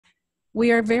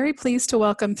We are very pleased to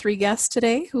welcome three guests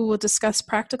today who will discuss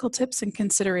practical tips and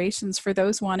considerations for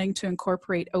those wanting to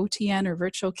incorporate OTN or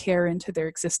virtual care into their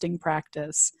existing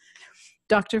practice.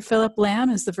 Dr. Philip Lamb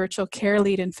is the virtual care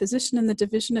lead and physician in the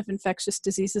Division of Infectious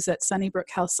Diseases at Sunnybrook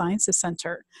Health Science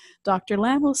Centre. Dr.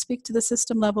 Lamb will speak to the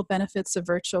system-level benefits of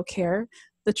virtual care,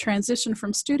 the transition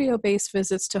from studio-based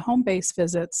visits to home-based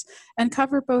visits, and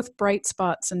cover both bright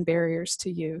spots and barriers to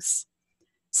use.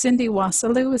 Cindy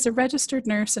Wasyliw is a registered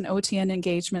nurse and OTN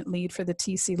Engagement Lead for the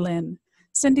TC-LHIN.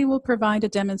 Cindy will provide a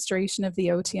demonstration of the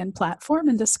OTN platform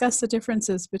and discuss the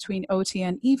differences between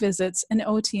OTN eVisits and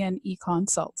OTN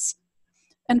eConsults.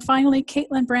 And finally,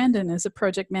 Caitlin Brandon is a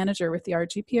project manager with the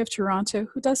RGP of Toronto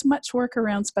who does much work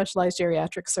around specialized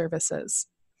geriatric services.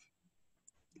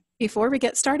 Before we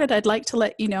get started, I'd like to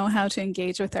let you know how to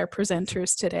engage with our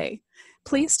presenters today.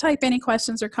 Please type any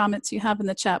questions or comments you have in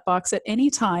the chat box at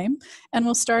any time, and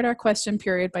we'll start our question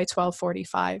period by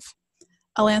 12:45.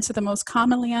 I'll answer the most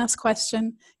commonly asked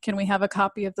question: can we have a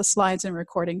copy of the slides and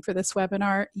recording for this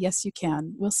webinar? Yes, you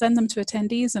can. We'll send them to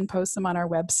attendees and post them on our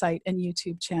website and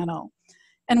YouTube channel.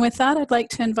 And with that, I'd like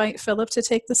to invite Philip to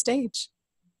take the stage.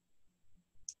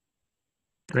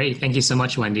 Great, thank you so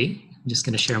much, Wendy. I'm just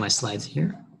going to share my slides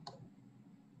here.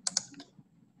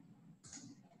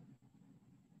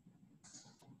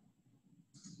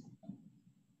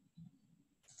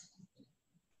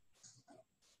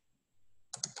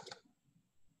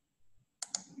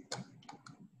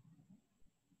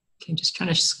 Okay, just trying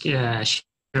to share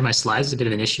my slides. It's a bit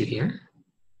of an issue here.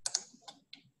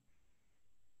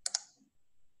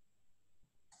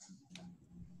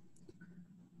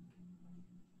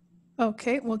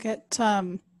 Okay, we'll get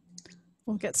some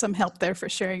help there for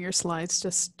sharing your slides.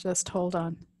 Just hold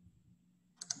on.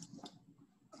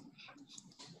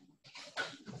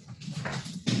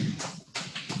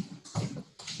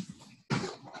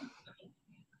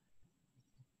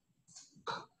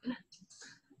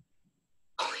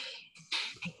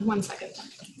 One second.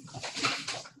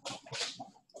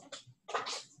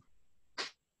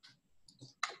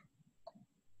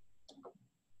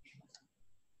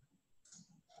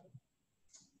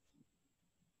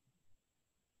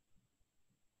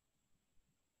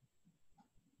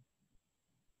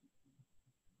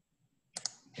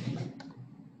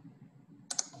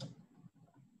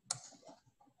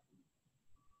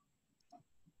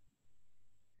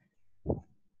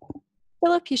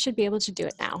 Philip, you should be able to do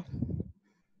it now.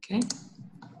 Okay,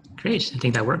 great. I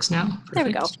think that works now. Perfect. There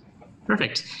we go.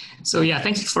 Perfect. So yeah,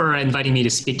 thanks for inviting me to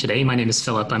speak today. My name is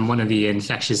Philip. I'm one of the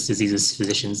infectious diseases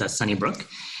physicians at Sunnybrook.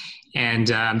 And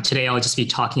today I'll just be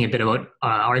talking a bit about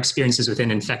our experiences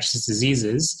within infectious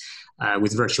diseases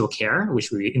with virtual care,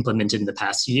 which we implemented in the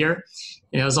past year.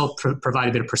 And I'll provide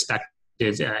a bit of perspective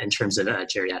in terms of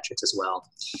geriatrics as well.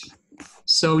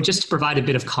 So just to provide a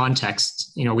bit of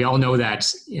context, we all know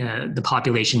that the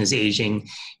population is aging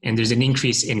and there's an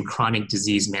increase in chronic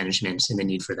disease management and the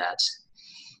need for that.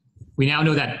 We now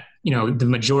know that, the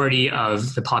majority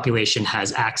of the population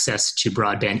has access to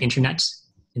broadband internet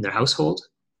in their household.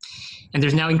 And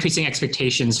there's now increasing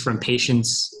expectations from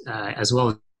patients as well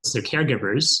as their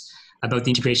caregivers about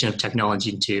the integration of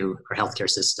technology into our healthcare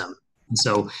system. And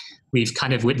so we've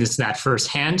kind of witnessed that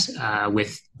firsthand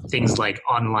with things like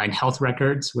online health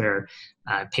records where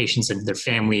patients and their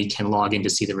family can log in to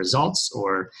see the results,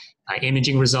 or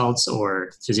imaging results,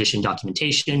 or physician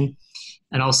documentation.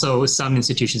 And also some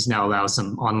institutions now allow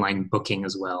some online booking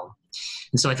as well.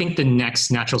 And so I think the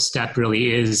next natural step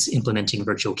really is implementing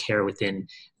virtual care within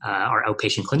our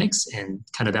outpatient clinics, and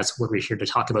kind of that's what we're here to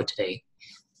talk about today.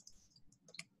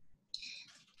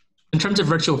 In terms of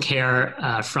virtual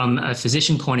care, from a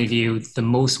physician point of view, the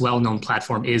most well-known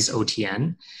platform is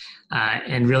OTN.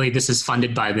 And really this is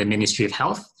funded by the Ministry of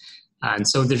Health. And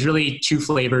so there's really two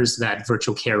flavors that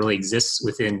virtual care really exists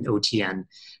within OTN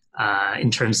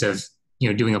in terms of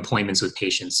doing appointments with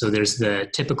patients. So there's the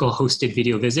typical hosted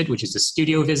video visit, which is a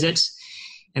studio visit.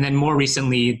 And then more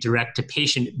recently,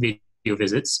 direct-to-patient video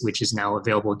visits, which is now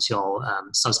available to all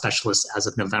subspecialists as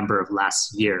of November of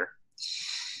last year.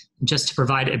 Just to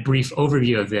provide a brief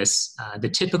overview of this, the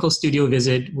typical studio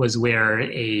visit was where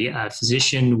a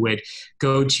physician would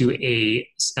go to a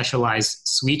specialized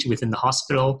suite within the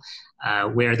hospital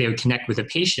where they would connect with a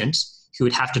patient who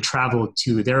would have to travel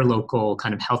to their local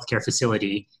kind of healthcare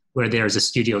facility where there's a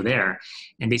studio there,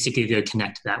 and basically they would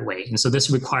connect that way. And so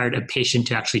this required a patient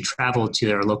to actually travel to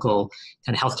their local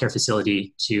kind of healthcare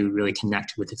facility to really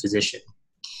connect with the physician.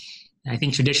 I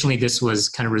think traditionally this was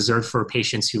kind of reserved for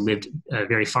patients who lived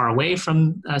very far away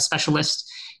from a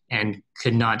specialist and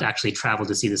could not actually travel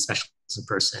to see the specialist in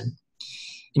person.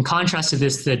 In contrast to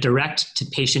this, the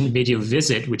direct-to-patient video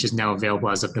visit, which is now available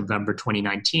as of November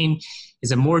 2019,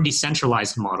 is a more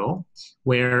decentralized model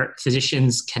where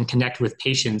physicians can connect with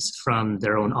patients from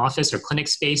their own office or clinic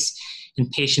space,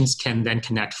 and patients can then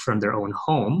connect from their own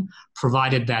home,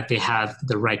 provided that they have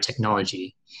the right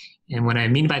technology. And what I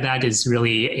mean by that is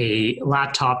really a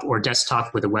laptop or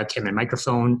desktop with a webcam and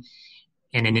microphone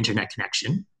and an internet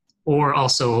connection, or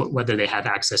also whether they have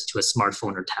access to a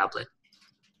smartphone or tablet.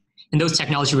 And those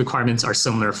technology requirements are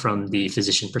similar from the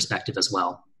physician perspective as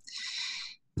well.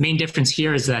 The main difference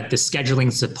here is that the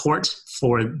scheduling support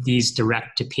for these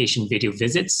direct-to-patient video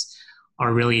visits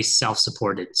are really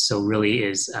self-supported. So really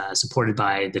is supported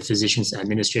by the physician's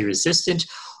administrative assistant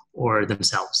or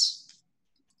themselves.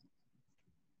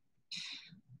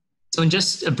 So in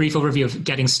just a brief overview of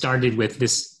getting started with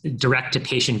this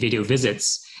direct-to-patient video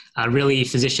visits, really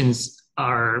physicians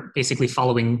are basically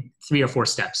following 3 or 4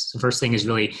 steps. The first thing is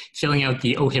really filling out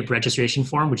the OHIP registration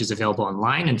form, which is available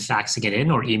online, and faxing it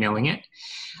in or emailing it.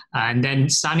 And then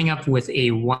signing up with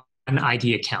a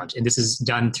OneID account. And this is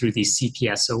done through the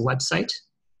CPSO website.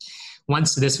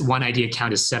 Once this OneID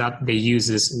account is set up, they use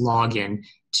this login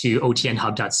to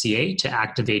otnhub.ca to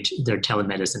activate their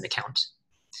telemedicine account.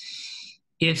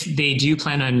 If they do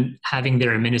plan on having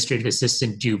their administrative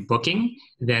assistant do booking,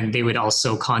 then they would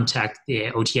also contact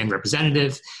the OTN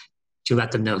representative to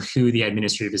let them know who the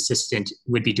administrative assistant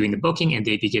would be doing the booking, and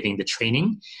they'd be giving the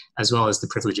training as well as the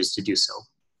privileges to do so.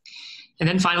 And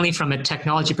then finally, from a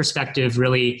technology perspective,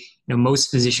 really,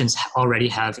 most physicians already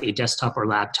have a desktop or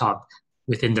laptop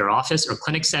within their office or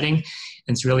clinic setting.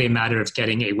 And it's really a matter of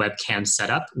getting a webcam set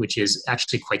up, which is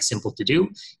actually quite simple to do.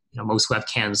 Most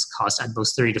webcams cost at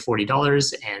most $30 to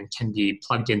 $40 and can be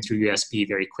plugged in through USB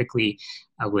very quickly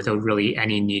without really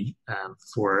any need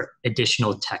for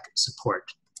additional tech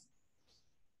support.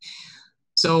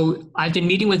 So I've been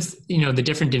meeting with the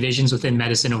different divisions within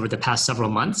medicine over the past several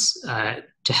months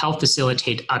to help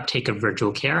facilitate uptake of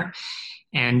virtual care.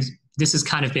 And this has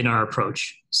kind of been our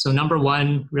approach. So number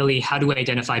one, really, how do we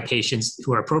identify patients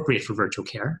who are appropriate for virtual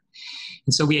care?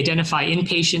 And so we identify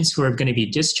inpatients who are going to be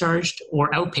discharged or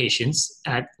outpatients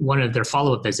at one of their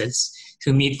follow-up visits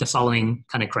who meet the following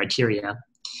kind of criteria.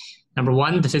 Number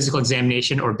one, the physical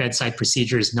examination or bedside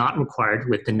procedure is not required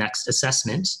with the next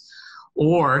assessment,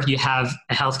 or you have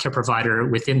a healthcare provider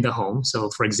within the home. So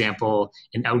for example,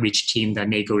 an outreach team that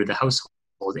may go to the household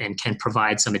and can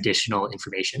provide some additional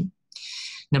information.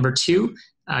 Number two,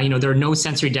 there are no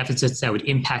sensory deficits that would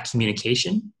impact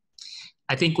communication.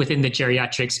 I think within the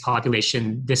geriatrics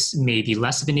population, this may be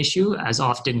less of an issue, as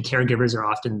often caregivers are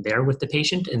often there with the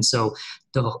patient. And so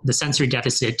the sensory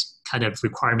deficit kind of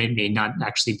requirement may not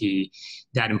actually be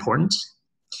that important.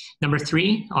 Number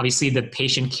three, obviously the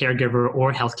patient, caregiver,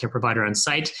 or healthcare provider on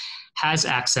site has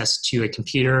access to a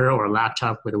computer or a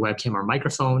laptop with a webcam or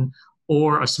microphone,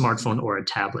 or a smartphone or a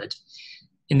tablet.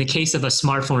 In the case of a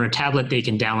smartphone or tablet, they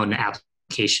can download an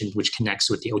application which connects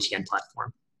with the OTN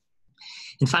platform.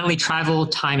 And finally, travel,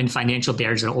 time, and financial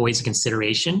barriers are always a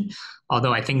consideration,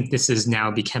 although I think this is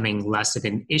now becoming less of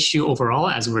an issue overall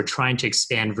as we're trying to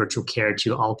expand virtual care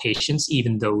to all patients,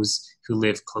 even those who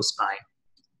live close by.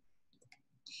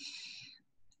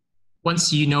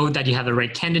 Once you know that you have the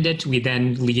right candidate, we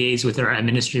then liaise with our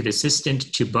administrative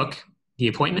assistant to book the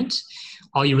appointment.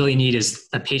 All you really need is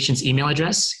a patient's email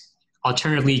address.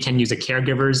 Alternatively, you can use a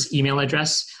caregiver's email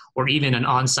address, or even an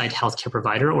on-site healthcare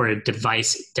provider or a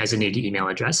device-designated email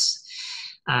address,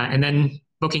 and then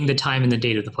booking the time and the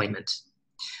date of the appointment.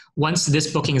 Once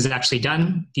this booking is actually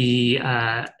done,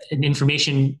 an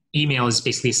information email is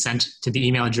basically sent to the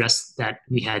email address that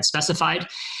we had specified,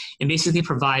 and basically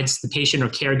provides the patient or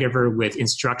caregiver with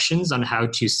instructions on how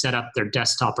to set up their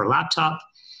desktop or laptop,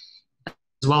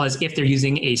 as well as if they're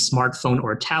using a smartphone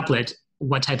or tablet,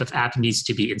 what type of app needs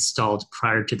to be installed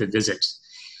prior to the visit.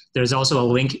 There's also a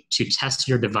link to test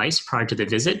your device prior to the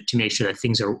visit to make sure that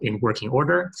things are in working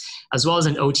order, as well as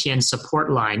an OTN support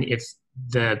line if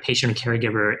the patient or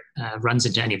caregiver runs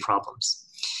into any problems.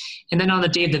 And then on the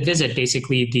day of the visit,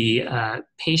 basically the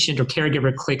patient or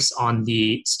caregiver clicks on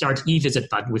the Start eVisit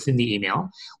button within the email,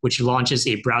 which launches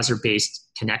a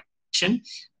browser-based connection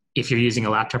if you're using a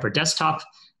laptop or desktop,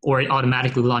 or it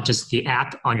automatically launches the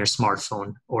app on your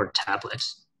smartphone or tablet.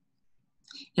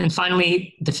 And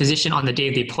finally, the physician on the day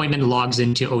of the appointment logs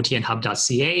into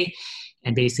otnhub.ca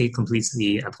and basically completes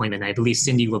the appointment. I believe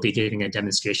Cindy will be giving a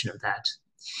demonstration of that.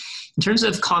 In terms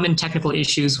of common technical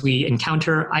issues we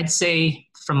encounter, I'd say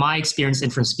from my experience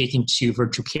and from speaking to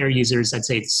virtual care users, I'd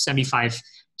say it's 75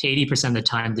 to 80% of the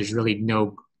time there's really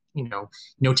no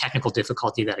technical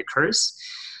difficulty that occurs.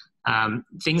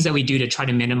 Things that we do to try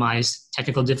to minimize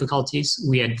technical difficulties,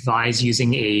 we advise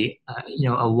using a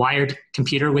wired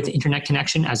computer with internet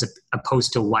connection as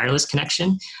opposed to wireless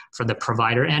connection for the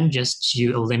provider end, just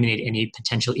to eliminate any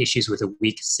potential issues with a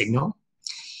weak signal.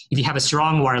 If you have a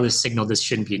strong wireless signal, this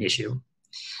shouldn't be an issue.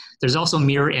 There's also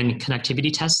mirror and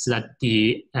connectivity tests that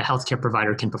the healthcare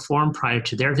provider can perform prior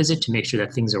to their visit to make sure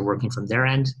that things are working from their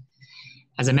end.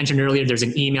 As I mentioned earlier, there's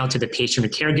an email to the patient or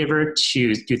caregiver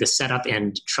to do the setup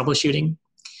and troubleshooting.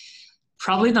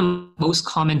 Probably the most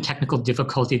common technical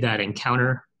difficulty that I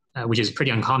encounter, which is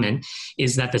pretty uncommon,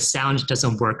 is that the sound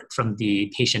doesn't work from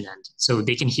the patient end. So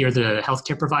they can hear the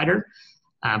healthcare provider,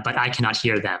 but I cannot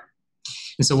hear them.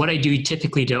 And so what I do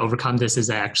typically to overcome this is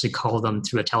I actually call them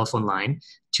through a telephone line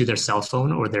to their cell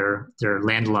phone or their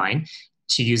landline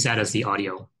to use that as the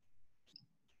audio.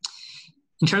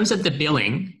 In terms of the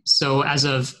billing, so as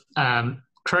of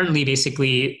currently,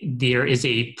 basically, there is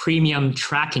a premium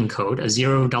tracking code, a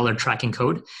 $0 tracking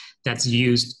code that's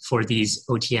used for these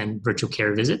OTN virtual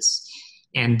care visits.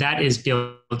 And that is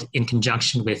billed in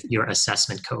conjunction with your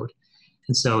assessment code.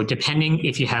 And so depending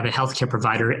if you have a healthcare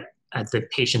provider at the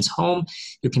patient's home,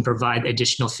 you can provide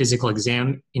additional physical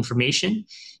exam information.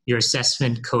 Your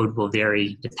assessment code will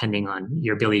vary depending on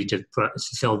your ability to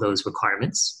fulfill those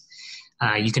requirements.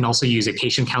 You can also use a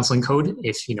patient counseling code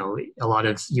if a lot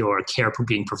of your care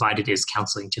being provided is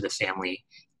counseling to the family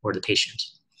or the patient.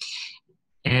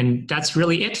 And that's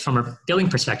really it from a billing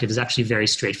perspective. Is actually very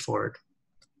straightforward.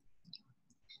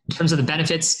 In terms of the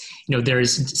benefits,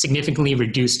 there's significantly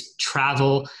reduced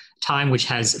travel time, which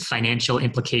has financial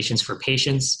implications for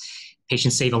patients.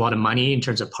 Patients save a lot of money in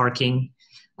terms of parking.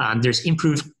 There's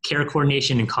improved care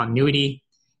coordination and continuity,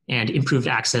 and improved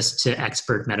access to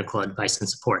expert medical advice and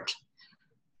support.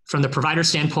 From the provider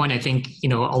standpoint, I think a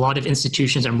lot of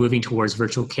institutions are moving towards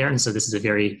virtual care, and so this is a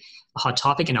very hot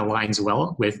topic and aligns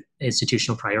well with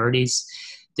institutional priorities.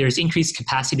 There's increased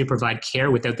capacity to provide care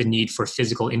without the need for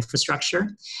physical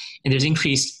infrastructure, and there's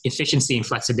increased efficiency and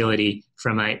flexibility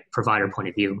from a provider point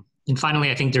of view. And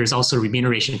finally, I think there's also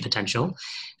remuneration potential,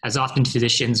 as often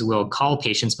physicians will call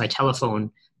patients by telephone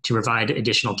to provide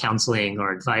additional counseling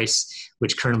or advice,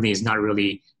 which currently is not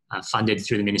really funded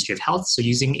through the Ministry of Health. So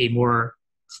using a more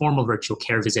formal virtual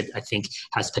care visit, I think,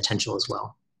 has potential as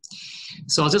well.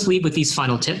 So I'll just leave with these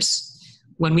final tips.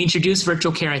 When we introduce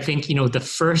virtual care, I think, the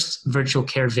first virtual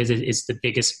care visit is the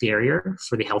biggest barrier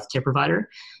for the healthcare provider.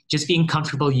 Just being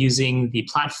comfortable using the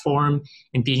platform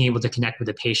and being able to connect with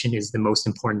the patient is the most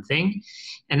important thing.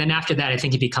 And then after that, I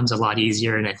think it becomes a lot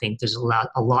easier, and I think there's a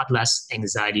lot less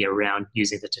anxiety around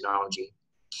using the technology.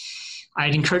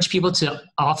 I'd encourage people to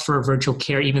offer virtual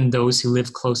care, even those who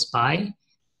live close by.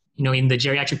 In the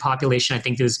geriatric population, I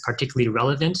think this is particularly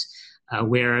relevant,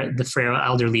 where the frail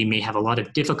elderly may have a lot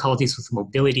of difficulties with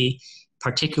mobility,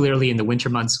 particularly in the winter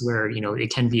months where,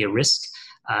 it can be a risk,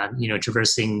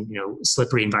 traversing,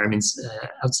 slippery environments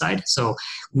outside. So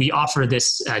we offer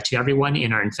this to everyone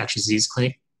in our infectious disease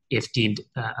clinic if deemed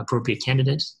appropriate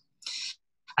candidates.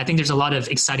 I think there's a lot of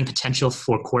exciting potential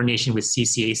for coordination with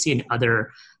CCAC and other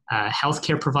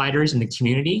healthcare providers in the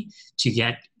community to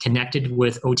get connected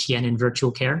with OTN and virtual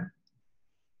care.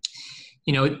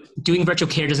 Doing virtual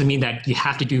care doesn't mean that you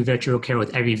have to do virtual care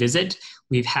with every visit.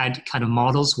 We've had kind of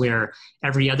models where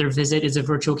every other visit is a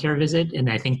virtual care visit, and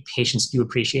I think patients do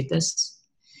appreciate this.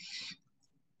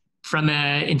 From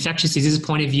an infectious disease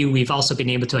point of view, we've also been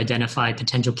able to identify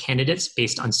potential candidates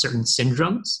based on certain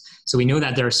syndromes. So we know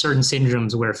that there are certain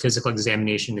syndromes where physical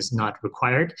examination is not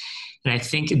required. And I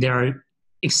think there are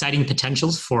exciting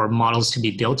potentials for models to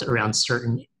be built around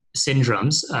certain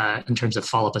syndromes in terms of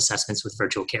follow-up assessments with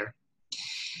virtual care.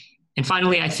 And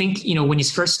finally, I think, when you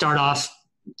first start off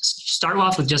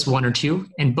with just one or two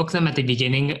and book them at the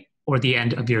beginning or the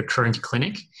end of your current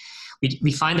clinic.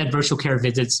 We find that virtual care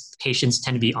visits, patients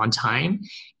tend to be on time,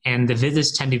 and the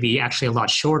visits tend to be actually a lot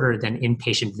shorter than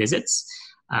inpatient visits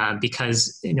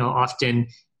because, often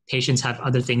patients have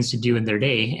other things to do in their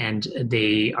day, and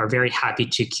they are very happy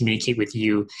to communicate with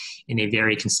you in a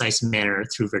very concise manner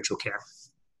through virtual care.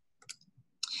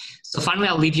 So finally,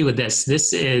 I'll leave you with this.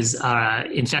 This is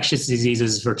infectious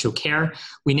diseases virtual care.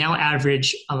 We now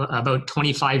average about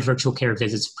 25 virtual care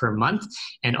visits per month,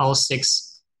 and all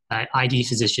 6 ID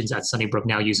physicians at Sunnybrook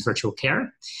now use virtual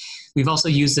care. We've also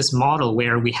used this model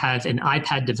where we have an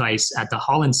iPad device at the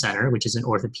Holland Center, which is an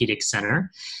orthopedic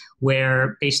center,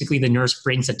 where basically the nurse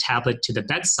brings a tablet to the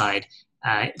bedside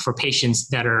for patients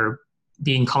that are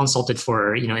being consulted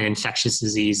for an infectious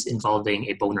disease involving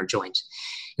a bone or joint.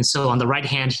 And so on the right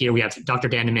hand here, we have Dr.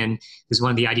 Danneman, who's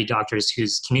one of the ID doctors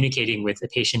who's communicating with a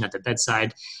patient at the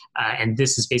bedside. And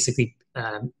this has basically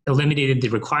eliminated the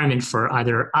requirement for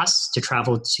either us to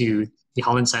travel to the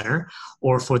Holland Center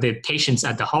or for the patients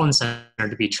at the Holland Center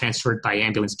to be transferred by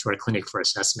ambulance to our clinic for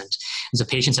assessment. And so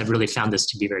patients have really found this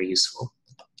to be very useful.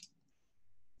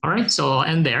 All right, so I'll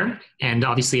end there. And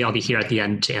obviously I'll be here at the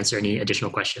end to answer any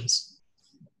additional questions.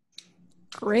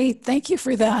 Great, thank you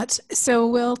for that. So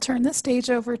we'll turn the stage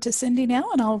over to Cindy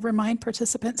now, and I'll remind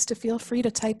participants to feel free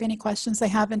to type any questions they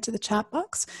have into the chat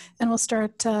box, and we'll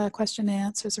start question and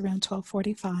answers around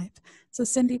 12:45. So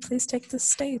Cindy, please take the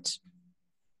stage.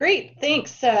 Great,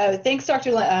 thanks. Thanks,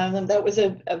 Dr. That was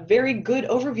a very good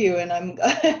overview, and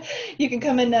you can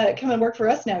come and work for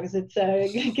us now because it's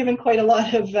given quite a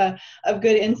lot of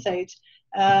good insight.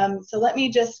 So let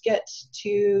me just get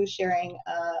to sharing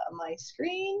my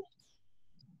screen.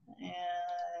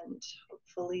 And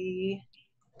hopefully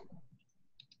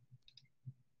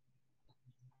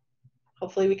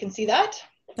we can see that.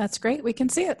 That's great. We can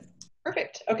see it.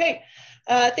 Perfect. Okay.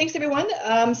 Thanks, everyone.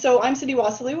 So I'm Cindy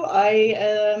Wasyliw. I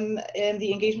am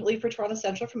the engagement lead for Toronto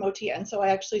Central from OTN. So I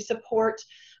actually support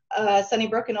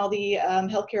Sunnybrook and all the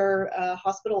healthcare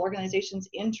hospital organizations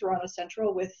in Toronto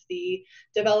Central with the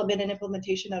development and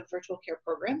implementation of virtual care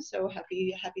programs. So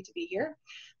happy to be here.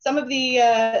 Some of the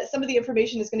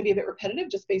information is going to be a bit repetitive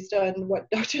just based on what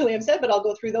Dr. Lamb said, but I'll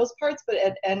go through those parts,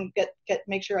 and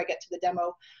make sure I get to the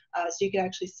demo so you can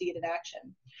actually see it in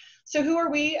action. So who are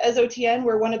we as OTN?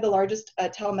 We're one of the largest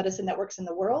telemedicine networks in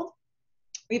the world.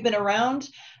 We've been around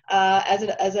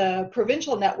as a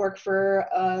provincial network for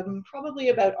probably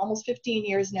about almost 15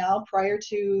 years now. Prior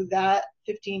to that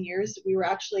 15 years, we were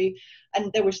actually, and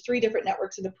there was 3 different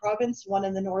networks in the province, one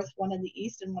in the north, one in the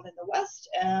east, and one in the west,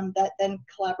 that then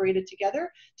collaborated together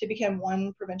to become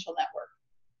one provincial network.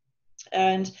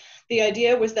 And the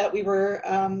idea was that we were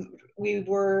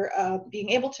being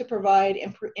able to provide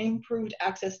improved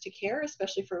access to care,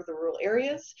 especially for the rural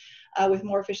areas, with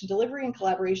more efficient delivery and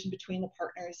collaboration between the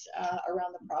partners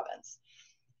around the province.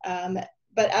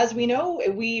 But as we know,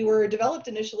 we were developed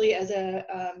initially as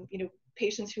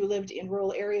patients who lived in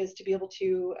rural areas to be able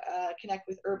to connect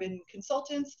with urban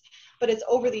consultants, but it's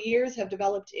over the years have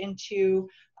developed into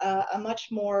a much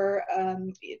more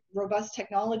robust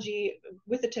technology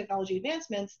with the technology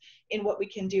advancements in what we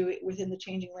can do within the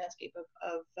changing landscape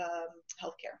of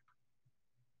healthcare.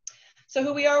 So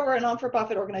who we are, we're a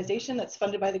non-for-profit organization that's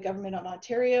funded by the government of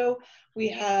Ontario. We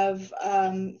have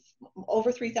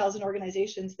over 3,000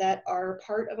 organizations that are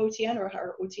part of OTN or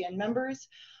are OTN members,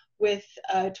 with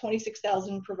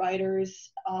 26,000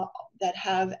 providers that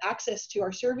have access to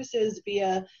our services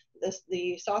via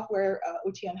the software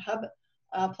OTN Hub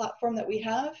platform that we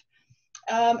have.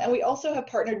 And we also have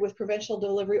partnered with provincial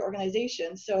delivery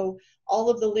organizations. So all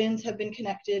of the LHINs have been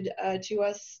connected to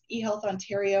us. eHealth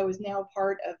Ontario is now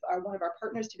part of one of our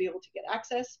partners to be able to get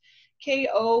access.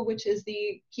 KO, which is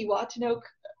the Kiwatanok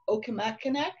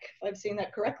Okimakanek, if I'm saying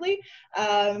that correctly,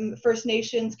 First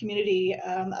Nations community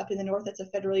up in the north. That's a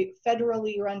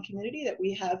federally run community that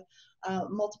we have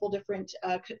multiple different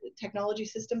technology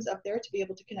systems up there to be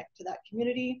able to connect to that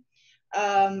community.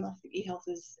 eHealth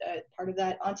is part of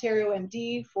that. Ontario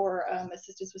MD for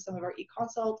assistance with some of our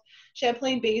eConsults.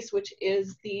 Champlain Base, which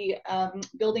is the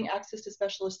building access to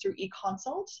specialists through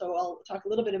eConsults. So I'll talk a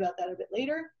little bit about that a bit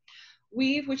later.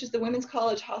 Weave, which is the Women's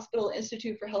College Hospital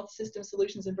Institute for Health System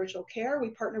Solutions and Virtual Care.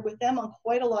 We partner with them on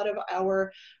quite a lot of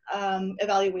our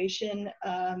evaluation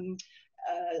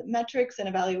metrics and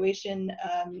evaluation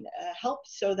help,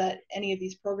 so that any of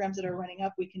these programs that are running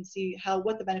up, we can see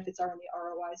what the benefits are and the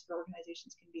ROIs for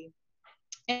organizations can be.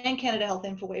 And Canada Health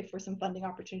InfoWave for some funding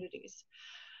opportunities.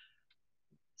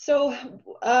 So,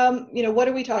 what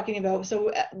are we talking about?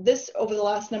 So this, over the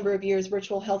last number of years,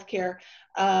 virtual healthcare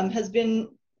has been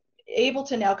able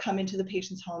to now come into the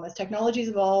patient's home as technology's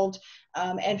evolved,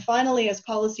 and finally as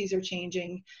policies are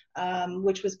changing,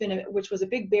 which was a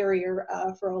big barrier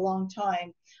for a long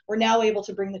time. We're now able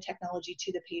to bring the technology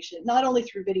to the patient, not only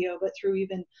through video, but through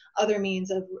even other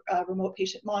means of remote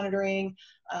patient monitoring,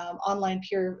 online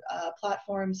peer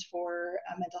platforms for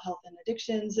mental health and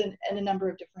addictions, and a number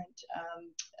of different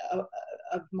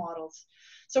of models.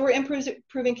 So we're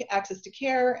improving access to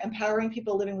care, empowering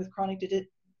people living with chronic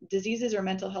diseases or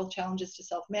mental health challenges to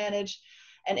self-manage,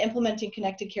 and implementing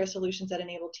connected care solutions that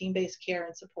enable team-based care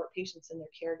and support patients and their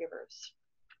caregivers.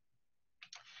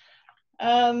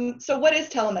 So what is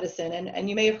telemedicine? And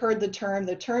you may have heard the term.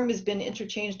 The term has been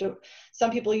interchanged.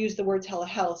 Some people use the word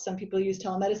telehealth, some people use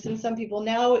telemedicine, some people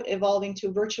now evolving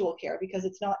to virtual care, because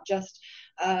it's not just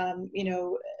you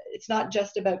know, it's not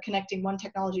just about connecting one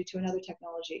technology to another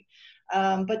technology.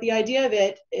 But the idea of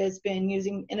it has been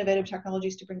using innovative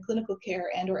technologies to bring clinical care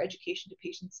and or education to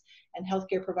patients and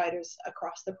healthcare providers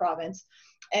across the province.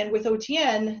 And with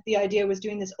OTN, the idea was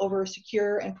doing this over a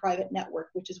secure and private network,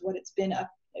 which is what it's been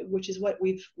which is what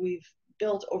we've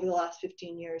built over the last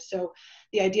 15 years. So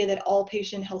the idea that all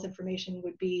patient health information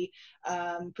would be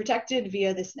protected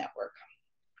via this network.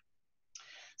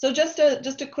 So just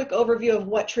a quick overview of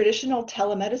what traditional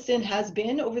telemedicine has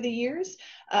been over the years.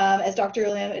 As Dr.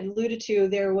 Lam alluded to,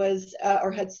 there was,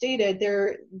 or had stated,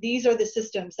 these are the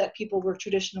systems that people were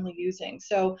traditionally using.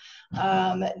 So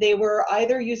they were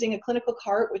either using a clinical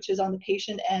cart, which is on the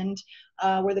patient end,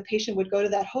 where the patient would go to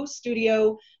that host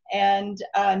studio, and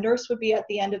a nurse would be at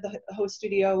the end of the host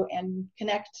studio and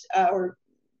connect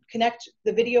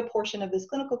the video portion of this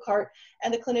clinical cart,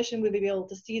 and the clinician would be able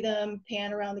to see them,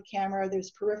 pan around the camera.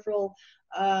 There's peripheral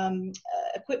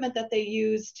equipment that they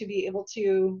use to be able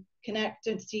to connect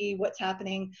and see what's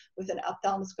happening with an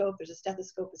ophthalmoscope. There's a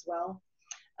stethoscope as well.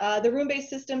 The room-based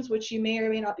systems, which you may or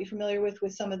may not be familiar with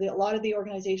a lot of the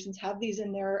organizations have these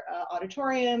in their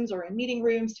auditoriums or in meeting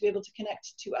rooms to be able to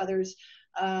connect to others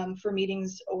for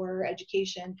meetings or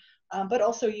education. But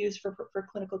also used for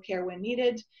clinical care when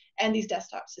needed, and these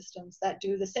desktop systems that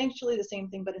do essentially the same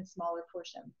thing but in smaller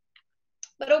portion.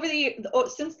 But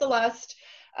since the last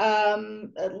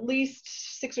at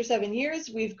least 6 or 7 years,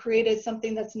 we've created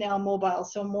something that's now mobile,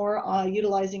 so more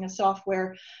utilizing a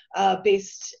software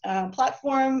based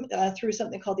platform through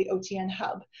something called the OTN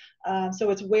Hub.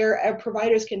 So it's where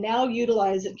providers can now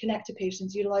utilize and connect to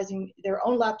patients utilizing their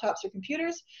own laptops or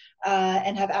computers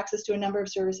and have access to a number of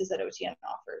services that OTN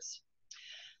offers.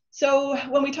 So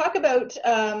when we talk about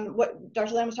what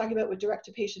Dr. Lam was talking about with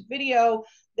direct-to-patient video,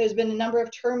 there's been a number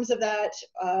of terms of that,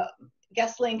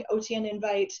 guest link, OTN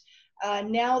invite.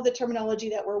 Now the terminology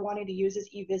that we're wanting to use is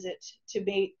eVisit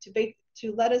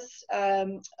to let us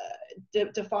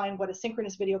define what a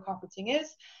synchronous video conferencing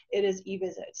is. It is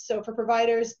eVisits. So for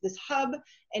providers, this hub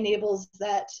enables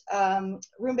that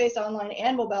room-based online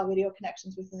and mobile video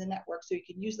connections within the network. So you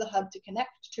can use the hub to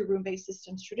connect to room-based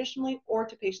systems traditionally or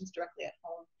to patients directly at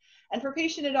home. And for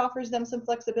patient, it offers them some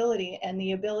flexibility and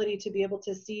the ability to be able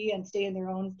to see and stay in their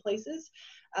own places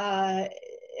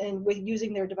and with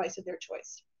using their device of their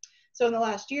choice. So in the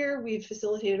last year, we've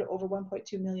facilitated over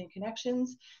 1.2 million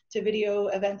connections to video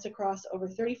events across over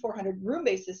 3,400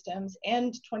 room-based systems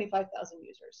and 25,000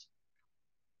 users.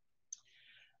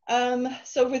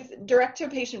 So with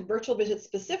direct-to-patient virtual visits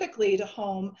specifically to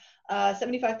home,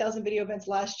 75,000 video events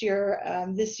last year.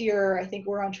 This year, I think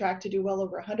we're on track to do well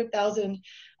over 100,000.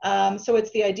 So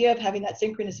it's the idea of having that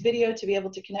synchronous video to be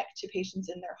able to connect to patients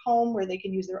in their home where they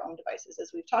can use their own devices,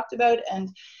 as we've talked about. And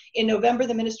in November,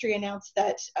 the ministry announced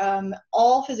that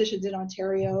all physicians in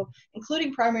Ontario,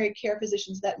 including primary care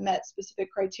physicians that met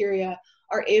specific criteria,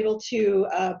 are able to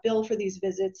bill for these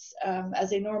visits as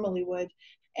they normally would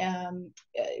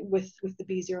with the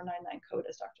B099 code,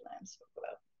 as Dr. Lam spoke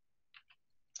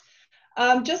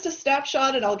about. Just a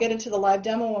snapshot, and I'll get into the live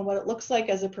demo on what it looks like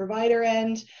as a provider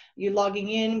end. You're logging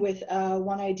in with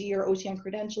OneID or OTN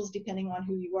credentials, depending on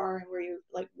who you are and where you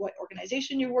what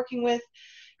organization you're working with.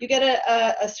 You get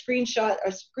a screenshot,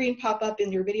 a screen pop up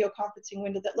in your video conferencing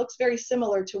window that looks very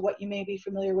similar to what you may be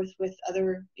familiar with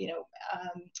other,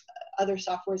 other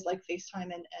softwares like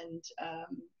FaceTime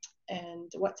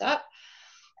and WhatsApp.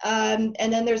 And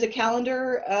then there's a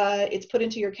calendar. It's put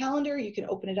into your calendar. You can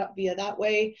open it up via that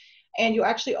way. And you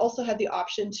actually also have the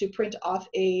option to print off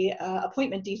a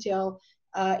appointment detail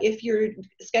if you're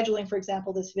scheduling, for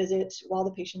example, this visit while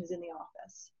the patient is in the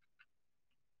office.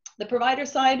 The provider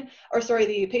side, or sorry,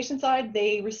 the patient side,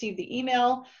 they receive the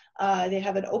email. They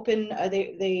have an open,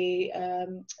 they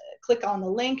click on the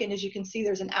link, and as you can see,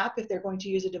 there's an app if they're going to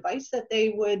use a device that they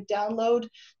would download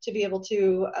to be able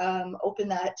to open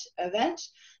that event.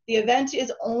 The event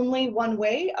is only one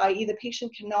way, i.e. the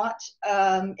patient cannot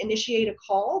initiate a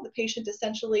call. The patient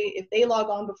essentially, if they log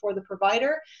on before the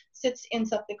provider, sits in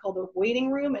something called a waiting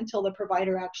room until the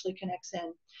provider actually connects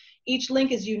in. Each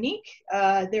link is unique.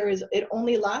 It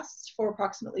only lasts for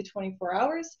approximately 24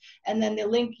 hours, and then the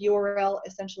link URL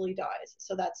essentially dies.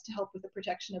 So that's to help with the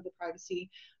protection of the privacy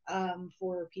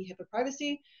for HIPAA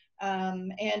privacy,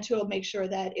 and to make sure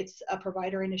that it's a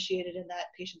provider initiated and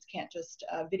that patients can't just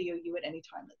video you at any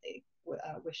time that they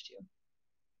wish to.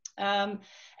 And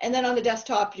then on the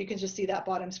desktop, you can just see that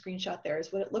bottom screenshot there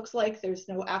is what it looks like. There's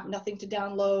no app, nothing to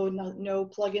download, no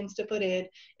plugins to put in.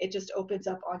 It just opens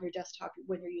up on your desktop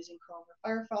when you're using Chrome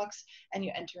or Firefox, and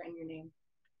you enter in your name.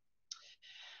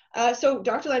 So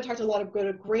Dr. Land talked a lot of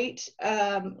great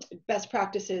best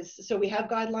practices. So we have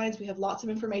guidelines, we have lots of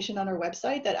information on our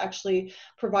website that actually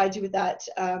provides you with that,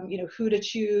 who to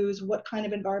choose, what kind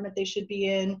of environment they should be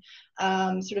in,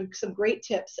 sort of some great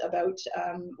tips about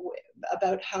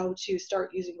how to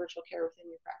start using virtual care within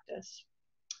your practice.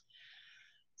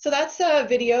 So that's a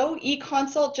video.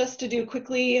 eConsult, just to do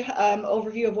quickly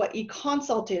overview of what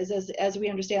eConsult is, as we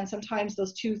understand, sometimes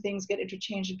those two things get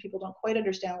interchanged and people don't quite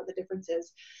understand what the difference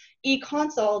is.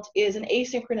 eConsult is an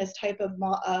asynchronous type of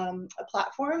a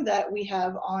platform that we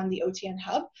have on the OTN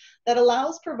Hub that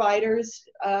allows providers,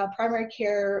 primary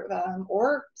care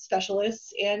or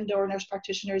specialists and or nurse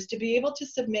practitioners to be able to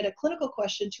submit a clinical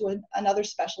question to another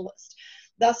specialist,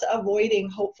 thus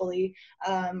avoiding, hopefully,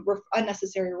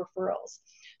 unnecessary referrals.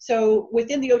 So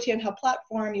within the OTN Hub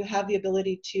platform, you have the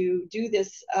ability to do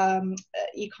this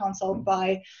eConsult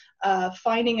by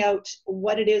finding out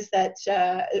what it is that,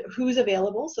 who's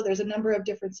available. So there's a number of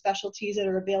different specialties that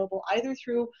are available either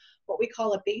through what we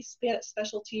call a base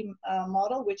specialty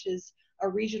model, which is a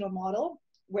regional model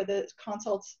where the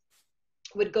consults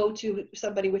would go to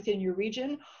somebody within your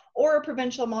region, or a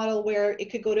provincial model where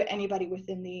it could go to anybody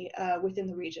within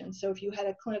the region. So if you had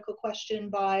a clinical question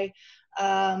by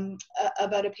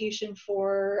about a patient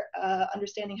for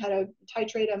understanding how to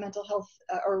titrate a mental health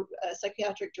or a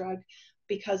psychiatric drug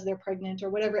because they're pregnant or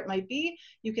whatever it might be,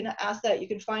 you can ask that. You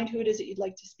can find who it is that you'd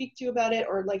like to speak to about it,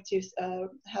 or like to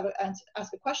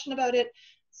ask a question about it,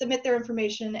 submit their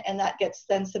information, and that gets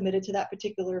then submitted to that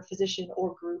particular physician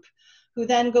or group, who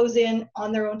then goes in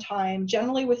on their own time,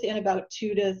 generally within about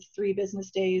 2 to 3 business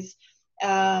days,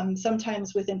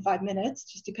 sometimes within 5 minutes,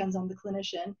 just depends on the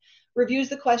clinician, reviews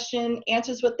the question,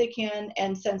 answers what they can,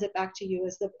 and sends it back to you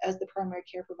as the primary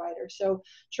care provider. So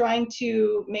trying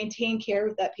to maintain care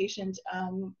with that patient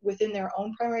within their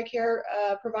own primary care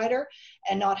provider,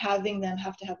 and not having them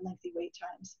have to have lengthy wait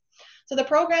times. So the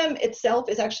program itself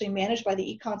is actually managed by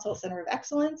the eConsult Center of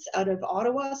Excellence out of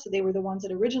Ottawa. So they were the ones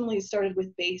that originally started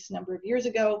with BASE a number of years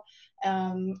ago.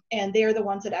 And they're the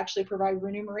ones that actually provide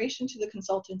remuneration to the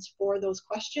consultants for those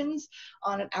questions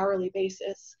on an hourly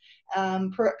basis.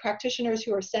 Practitioners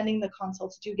who are sending the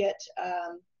consults do get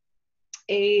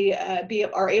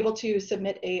are able to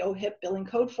submit a OHIP billing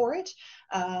code for it,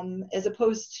 as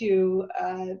opposed to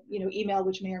email,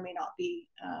 which may or may not be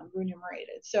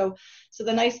remunerated. So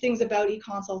the nice things about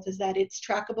eConsult is that it's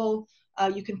trackable.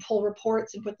 You can pull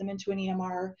reports and put them into an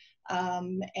EMR,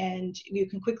 and you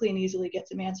can quickly and easily get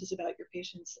some answers about your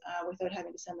patients without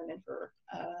having to send them in for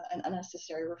an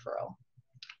unnecessary referral.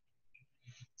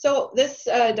 So this,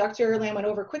 Dr. Lamb went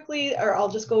over quickly, or I'll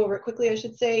just go over it quickly, I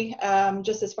should say,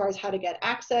 just as far as how to get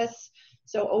access.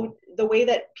 So the way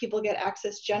that people get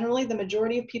access, generally, the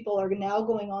majority of people are now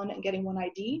going on and getting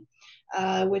OneID,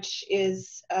 which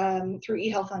is through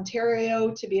eHealth Ontario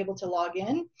to be able to log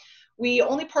in. We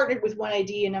only partnered with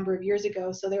OneID a number of years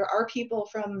ago, so there are people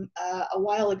from a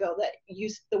while ago that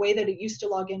the way that it used to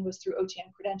log in was through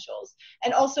OTN credentials.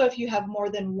 And also, if you have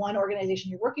more than one organization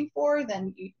you're working for,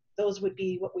 then those would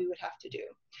be what we would have to do.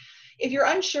 If you're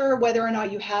unsure whether or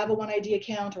not you have a OneID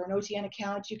account or an OTN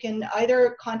account, you can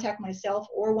either contact myself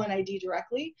or OneID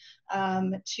directly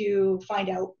to find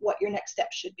out what your next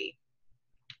steps should be.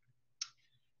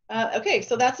 Okay,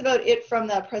 so that's about it from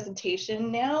the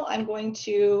presentation. Now I'm going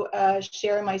to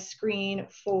share my screen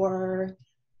for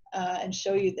and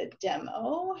show you the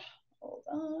demo. Hold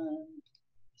on, I'm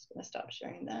just going to stop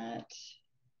sharing that.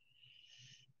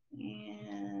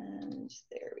 And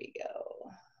there we go.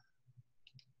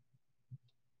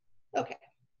 Okay,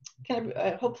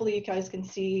 hopefully you guys can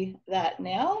see that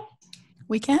now.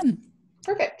 We can.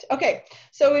 Perfect. Okay,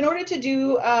 so in order to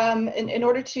do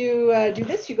do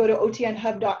this, you go to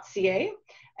otnhub.ca,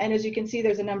 and as you can see,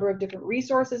 there's a number of different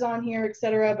resources on here,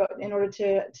 etc. But in order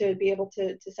to be able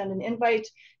to send an invite,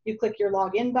 you click your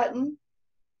login button.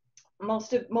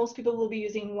 Most people will be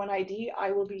using OneID.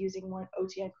 I will be using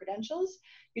OTN credentials.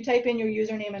 You type in your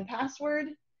username and password.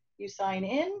 You sign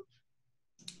in.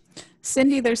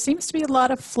 Cindy, there seems to be a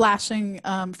lot of flashing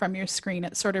from your screen.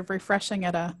 It's sort of refreshing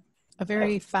at a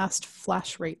very fast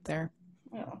flash rate there.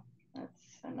 Oh,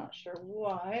 I'm not sure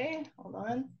why. Hold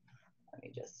on. Let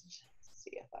me just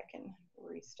see if I can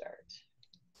restart.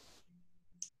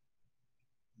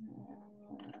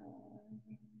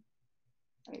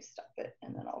 Let me stop it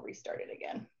and then I'll restart it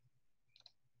again.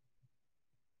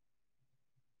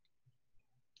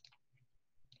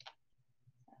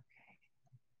 Okay.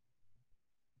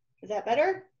 Is that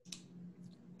better?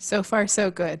 So far,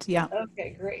 so good. Yeah.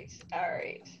 Okay, great. All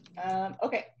right.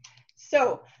 Okay.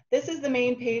 So this is the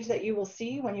main page that you will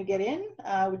see when you get in.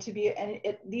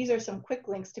 These are some quick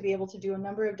links to be able to do a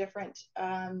number of different,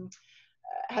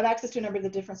 have access to a number of the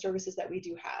different services that we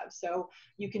do have. So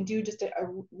you can do just a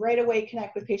right away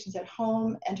connect with patients at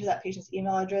home, enter that patient's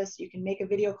email address. You can make a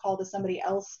video call to somebody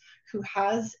else who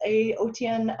has a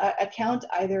OTN account,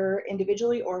 either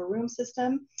individually or a room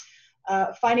system.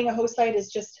 Finding a host site is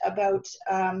just about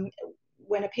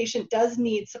when a patient does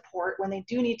need support, when they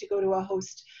do need to go to a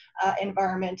host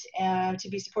environment and to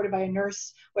be supported by a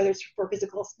nurse, whether it's for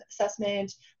physical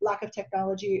assessment, lack of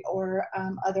technology, or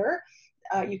other,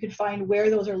 you can find where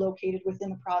those are located within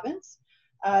the province.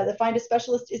 The Find a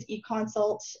Specialist is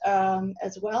eConsult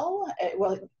as well.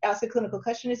 Well, Ask a Clinical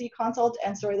Question is eConsult,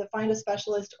 and sorry, the Find a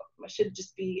Specialist should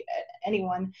just be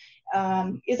anyone,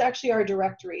 is actually our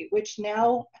directory, which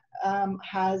now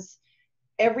has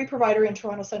every provider in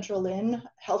Toronto Central LHIN,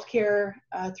 healthcare,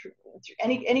 through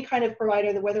any kind of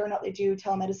provider, that whether or not they do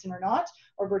telemedicine or not,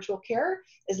 or virtual care,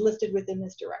 is listed within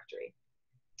this directory.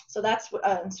 So that's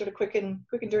sort of quick and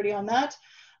dirty on that.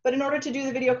 But in order to do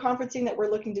the video conferencing that we're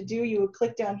looking to do, you would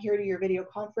click down here to your video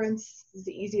conference. This is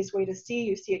the easiest way to see.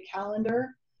 You see a calendar.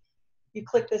 You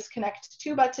click this Connect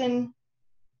To button,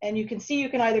 and you can see you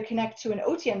can either connect to an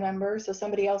OTN member, so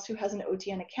somebody else who has an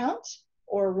OTN account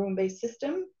or a room-based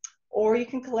system, or you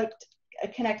can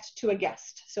connect to a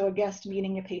guest. So a guest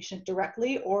meaning a patient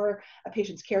directly, or a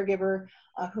patient's caregiver,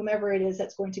 whomever it is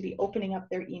that's going to be opening up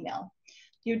their email.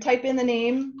 You type in the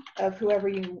name of whoever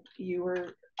you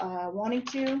were wanting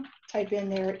to, type in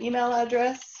their email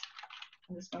address.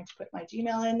 I'm just going to put my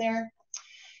Gmail in there.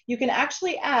 You can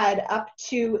actually add up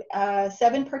to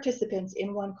 7 participants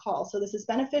in one call. So this is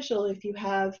beneficial if you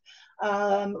have,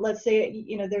 let's say,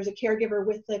 there's a caregiver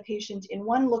with the patient in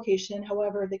one location,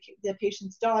 however, the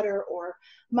patient's daughter or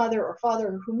mother or father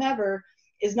or whomever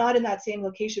is not in that same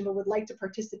location but would like to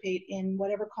participate in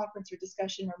whatever conference or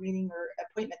discussion or meeting or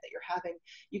appointment that you're having.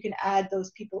 You can add those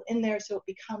people in there so it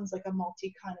becomes like a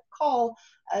multi kind of call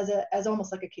as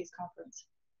almost like a case conference.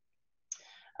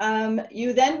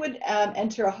 You then would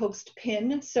enter a host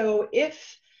PIN. So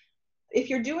if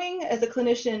you're doing, as a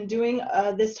clinician, doing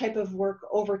this type of work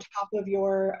over top of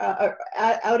your,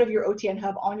 out of your OTN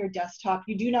hub on your desktop,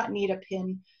 you do not need a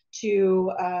PIN to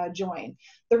join.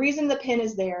 The reason the PIN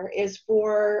is there is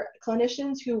for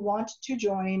clinicians who want to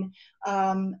join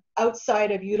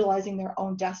outside of utilizing their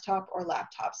own desktop or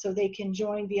laptop. So they can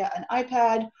join via an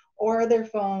iPad or their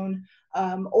phone,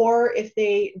 or if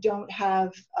they don't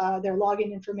have their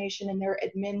login information and their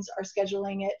admins are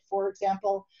scheduling it, for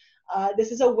example,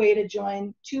 this is a way to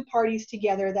join 2 parties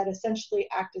together that essentially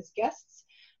act as guests.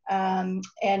 And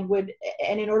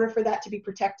in order for that to be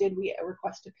protected, we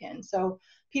request a PIN. So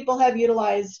people have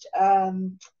utilized,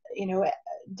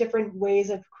 different ways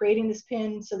of creating this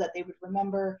PIN so that they would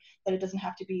remember that it doesn't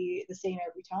have to be the same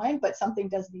every time, but something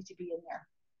does need to be in there.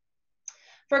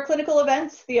 For clinical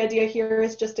events, the idea here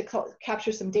is just to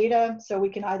capture some data. So we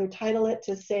can either title it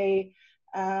to say,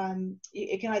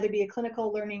 it can either be a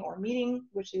clinical, learning, or meeting,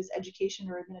 which is education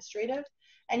or administrative.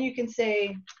 And you can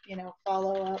say,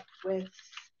 follow up with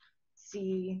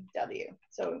CW,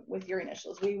 so with your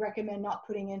initials. We recommend not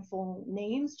putting in full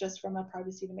names just from a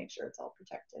privacy to make sure it's all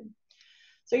protected.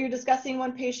 So you're discussing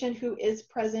one patient who is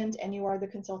present and you are the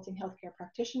consulting healthcare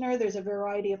practitioner. There's a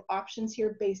variety of options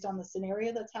here based on the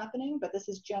scenario that's happening, but this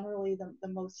is generally the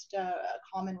most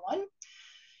common one.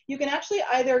 You can actually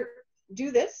either do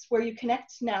this where you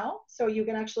connect now, so you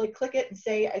can actually click it and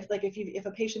say, if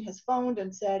a patient has phoned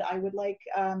and said, I would like,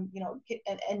 and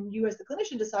you as the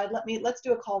clinician decide, let's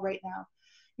do a call right now.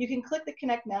 You can click the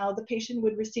connect now. The patient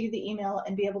would receive the email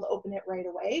and be able to open it right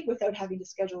away without having to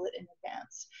schedule it in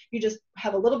advance. You just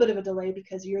have a little bit of a delay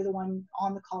because you're the one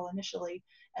on the call initially,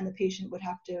 and the patient would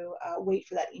have to wait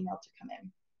for that email to come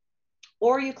in.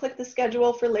 Or you click the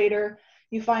schedule for later,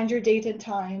 you find your date and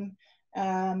time,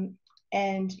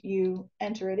 and you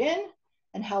enter it in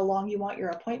and how long you want your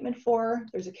appointment for.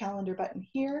 There's a calendar button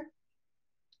here,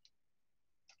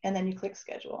 and then you click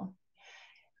schedule.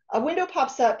 A window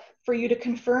pops up for you to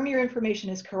confirm your information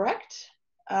is correct.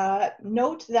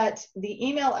 Note that the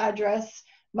email address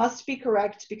must be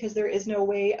correct because there is no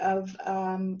way of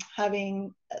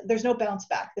there's no bounce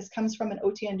back. This comes from an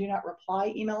OTN do not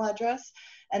reply email address,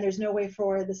 and there's no way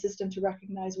for the system to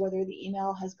recognize whether the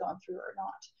email has gone through or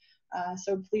not.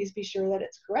 So please be sure that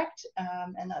it's correct,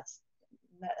 and that's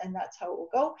how it will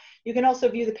go. You can also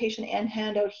view the patient and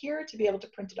handout here to be able to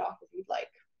print it off if you'd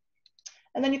like.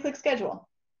 And then you click schedule,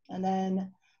 and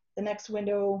then the next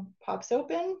window pops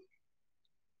open,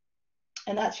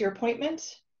 and that's your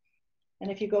appointment. And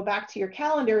if you go back to your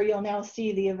calendar, you'll now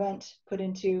see the event put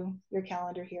into your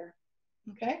calendar here.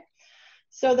 Okay.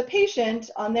 So the patient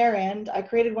on their end, I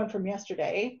created one from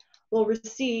yesterday, will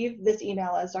receive this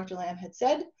email, as Dr. Lamb had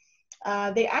said.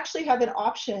 They actually have an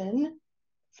option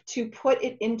to put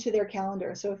it into their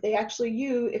calendar. So if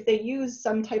they use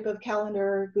some type of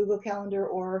calendar, Google Calendar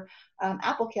or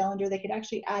Apple Calendar, they can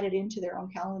actually add it into their own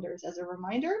calendars as a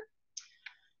reminder.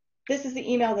 This is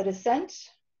the email that is sent,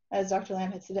 as Dr.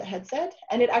 Lamb had said,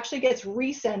 and it actually gets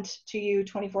resent to you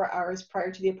 24 hours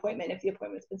prior to the appointment if the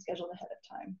appointment's been scheduled ahead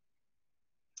of time.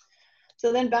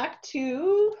 So then back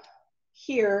to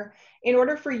here, in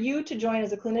order for you to join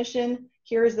as a clinician,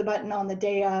 here is the button on the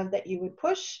day of that you would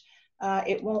push.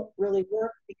 It won't really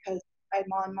work because I'm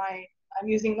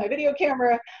using my video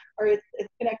camera, or it's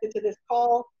connected to this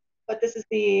call, but this is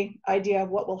the idea of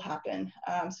what will happen.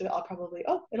 So I'll probably,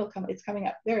 oh, it's coming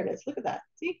up. There it is, look at that,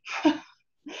 see?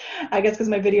 I guess because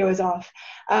my video is off.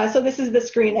 So this is the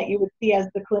screen that you would see as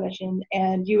the clinician,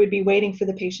 and you would be waiting for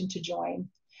the patient to join.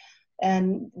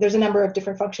 And there's a number of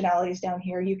different functionalities down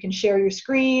here. You can share your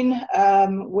screen,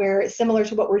 where it's similar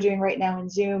to what we're doing right now in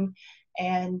Zoom,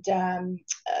 and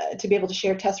to be able to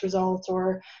share test results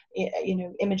or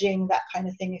imaging, that kind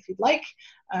of thing if you'd like.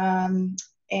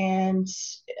 And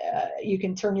you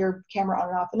can turn your camera on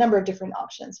and off, a number of different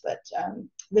options, but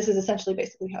this is essentially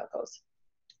basically how it goes.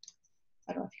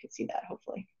 I don't know if you can see that,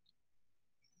 hopefully.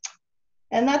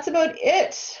 And that's about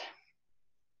it.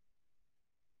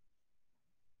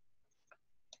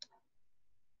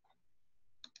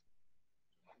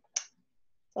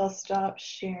 I'll stop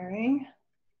sharing.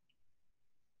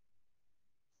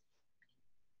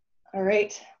 All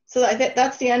right, so I think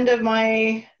that's the end of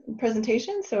my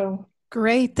presentation. So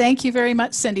great, thank you very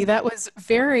much, Cindy. That was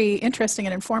very interesting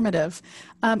and informative.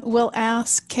 We'll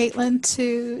ask Caitlin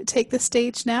to take the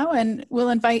stage now, and we'll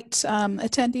invite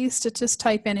attendees to just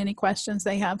type in any questions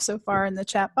they have so far in the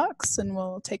chat box, and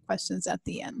we'll take questions at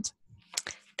the end.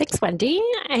 Thanks, Wendy.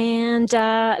 And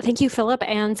thank you, Philip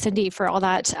and Cindy, for all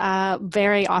that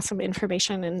very awesome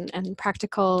information and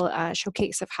practical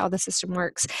showcase of how the system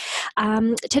works.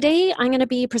 Today, I'm going to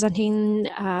be presenting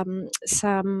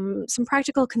some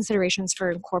practical considerations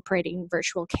for incorporating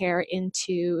virtual care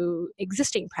into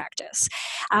existing practice.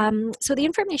 So the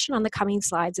information on the coming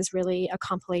slides is really a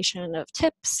compilation of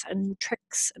tips and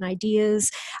tricks and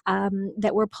ideas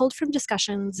that were pulled from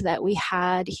discussions that we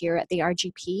had here at the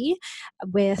RGP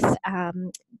with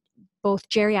both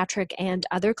geriatric and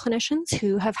other clinicians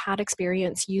who have had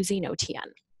experience using OTN.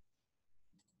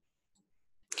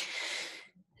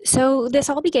 So this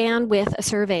all began with a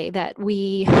survey that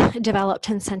we developed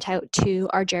and sent out to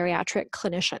our geriatric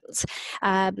clinicians.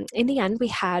 In the end, we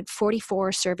had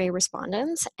 44 survey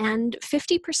respondents, and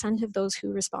 50% of those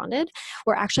who responded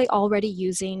were actually already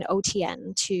using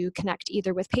OTN to connect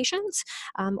either with patients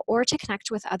or to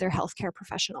connect with other healthcare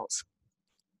professionals.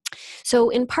 So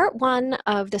in part one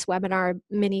of this webinar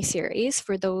mini series,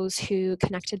 for those who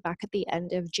connected back at the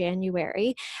end of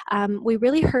January, we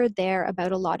really heard there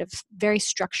about a lot of very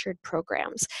structured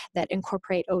programs that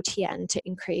incorporate OTN to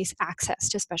increase access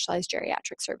to specialized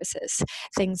geriatric services.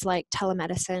 Things like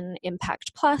telemedicine,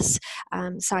 Impact Plus.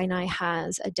 Sinai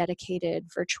has a dedicated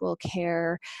virtual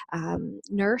care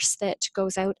nurse that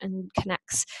goes out and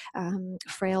connects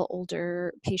frail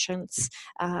older patients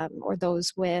or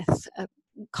those with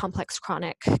complex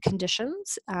chronic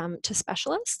conditions to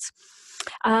specialists.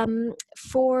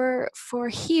 For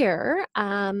here,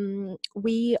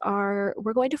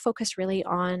 we're going to focus really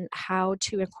on how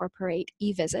to incorporate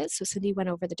eVisits. So Cindy went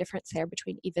over the difference there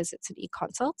between eVisits and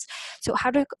eConsults. So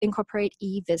how to incorporate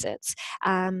eVisits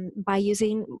by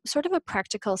using sort of a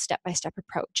practical step-by-step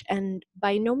approach. And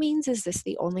by no means is this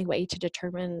the only way to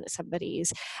determine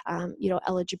somebody's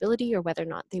eligibility or whether or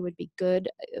not they would be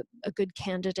a good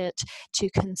candidate to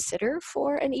consider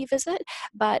for an eVisit,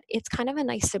 but it's kind of a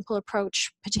nice simple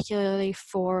approach, particularly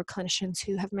for clinicians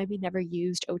who have maybe never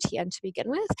used OTN to begin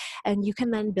with, and you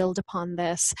can then build upon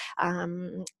this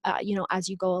as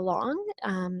you go along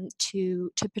to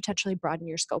potentially broaden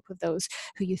your scope of those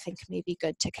who you think may be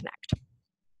good to connect.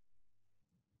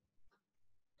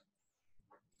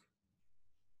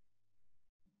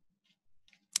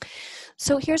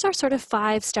 So here's our sort of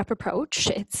 5-step approach.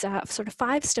 It's sort of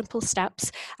 5 simple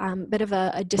steps, bit of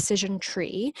a decision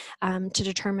tree to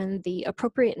determine the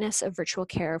appropriateness of virtual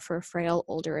care for a frail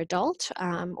older adult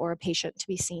or a patient to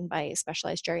be seen by a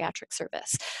specialized geriatric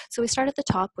service. So we start at the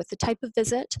top with the type of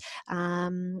visit,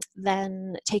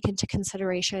 then take into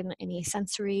consideration any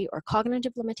sensory or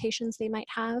cognitive limitations they might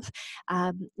have.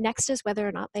 Next is whether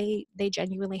or not they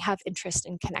genuinely have interest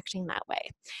in connecting that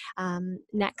way.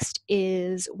 Next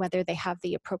is whether they have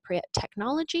the appropriate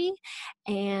technology.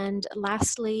 And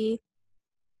lastly,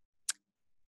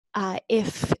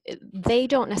 if they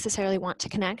don't necessarily want to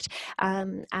connect,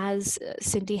 as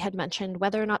Cindy had mentioned,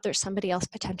 whether or not there's somebody else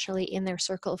potentially in their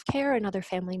circle of care, another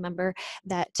family member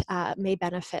that may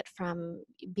benefit from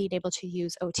being able to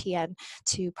use OTN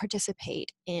to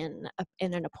participate in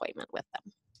an appointment with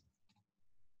them.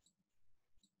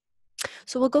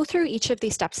 So we'll go through each of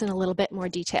these steps in a little bit more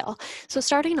detail. So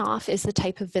starting off is the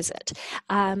type of visit.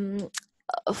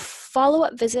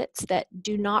 Follow-up visits that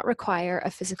do not require a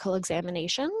physical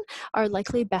examination are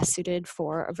likely best suited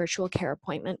for a virtual care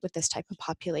appointment with this type of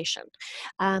population.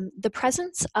 The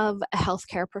presence of a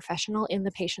healthcare professional in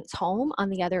the patient's home on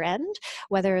the other end,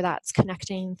 whether that's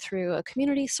connecting through a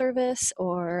community service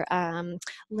or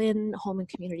LHIN, home and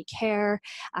community care,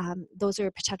 those are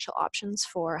potential options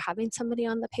for having somebody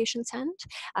on the patient's end.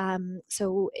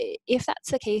 So if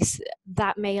that's the case,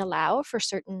 that may allow for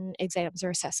certain exams or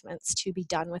assessments to be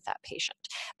done with that patient.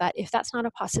 But if that's not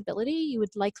a possibility, you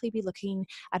would likely be looking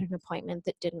at an appointment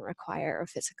that didn't require a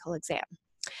physical exam.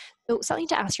 So something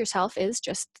to ask yourself is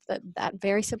just that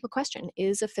very simple question: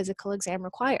 is a physical exam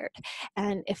required?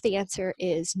 And if the answer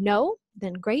is no,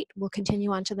 then great, we'll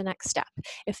continue on to the next step.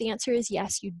 If the answer is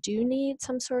yes, you do need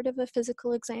some sort of a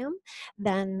physical exam,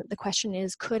 then the question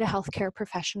is, could a healthcare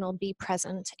professional be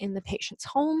present in the patient's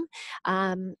home?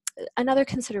 Another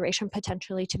consideration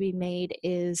potentially to be made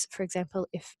is, for example,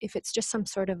 if it's just some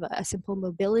sort of a simple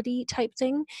mobility type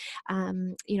thing,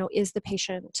 is the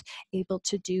patient able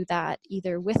to do that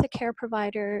either with a care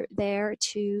provider there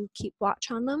to keep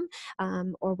watch on them,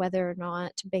 or whether or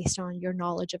not, based on your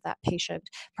knowledge of that patient,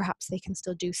 perhaps they can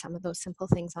still do some of those simple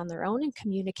things on their own and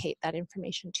communicate that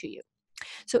information to you.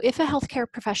 So if a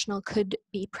healthcare professional could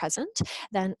be present,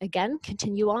 then again,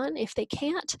 continue on. If they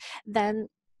can't, then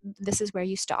this is where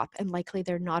you stop, and likely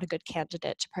they're not a good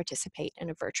candidate to participate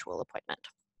in a virtual appointment.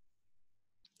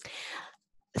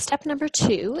 Step number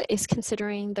 2 is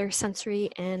considering their sensory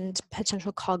and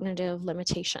potential cognitive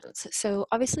limitations. So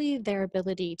obviously their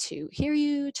ability to hear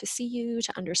you, to see you,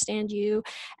 to understand you,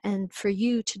 and for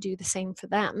you to do the same for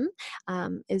them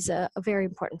is a very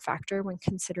important factor when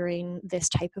considering this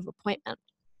type of appointment.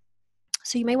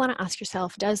 So you may want to ask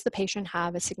yourself, does the patient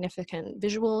have a significant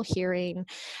visual, hearing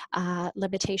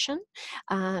limitation?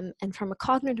 And from a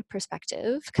cognitive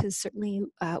perspective, because certainly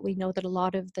we know that a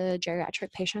lot of the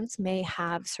geriatric patients may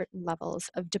have certain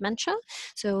levels of dementia.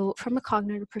 So from a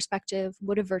cognitive perspective,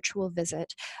 would a virtual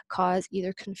visit cause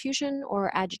either confusion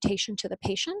or agitation to the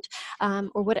patient,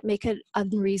 or would it make it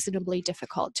unreasonably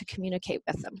difficult to communicate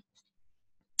with them?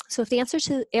 So if the answers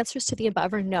to the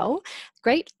above are no,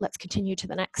 great, let's continue to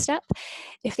the next step.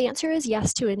 If the answer is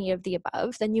yes to any of the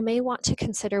above, then you may want to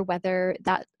consider whether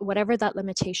that, whatever that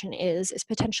limitation is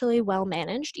potentially well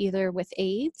managed, either with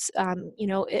aids.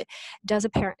 Does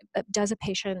a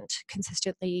patient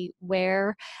consistently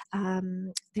wear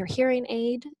their hearing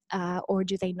aid, or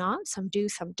do they not? Some do,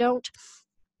 some don't.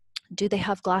 Do they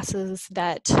have glasses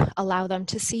that allow them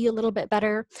to see a little bit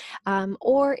better?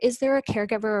 Or is there a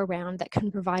caregiver around that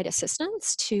can provide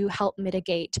assistance to help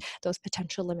mitigate those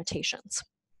potential limitations?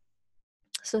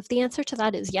 So if the answer to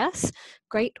that is yes,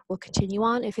 great, we'll continue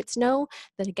on. If it's no,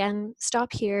 then again,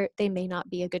 stop here. They may not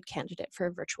be a good candidate for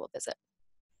a virtual visit.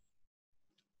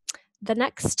 The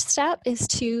next step is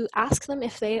to ask them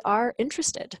if they are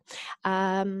interested.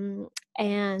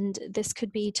 And this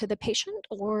could be to the patient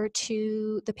or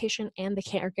to the patient and the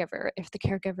caregiver if the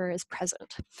caregiver is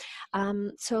present.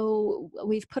 So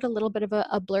we've put a little bit of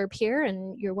a blurb here,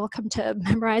 and you're welcome to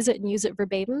memorize it and use it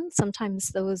verbatim. Sometimes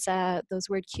those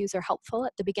word cues are helpful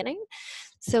at the beginning.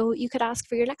 So you could ask,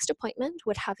 for your next appointment,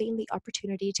 would having the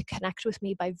opportunity to connect with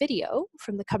me by video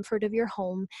from the comfort of your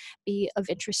home be of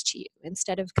interest to you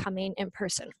instead of coming in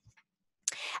person?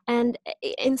 And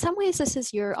in some ways, this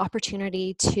is your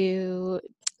opportunity to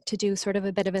do sort of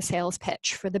a bit of a sales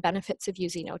pitch for the benefits of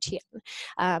using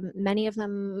OTN. Many of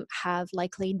them have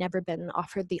likely never been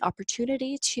offered the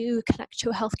opportunity to connect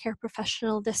to a healthcare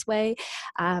professional this way.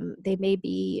 They may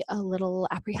be a little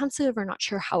apprehensive or not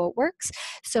sure how it works.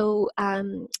 So,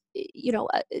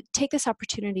 take this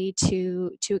opportunity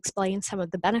to explain some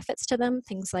of the benefits to them,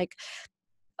 things like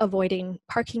avoiding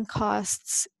parking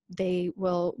costs. They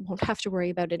won't have to worry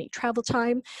about any travel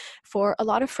time. For a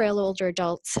lot of frail older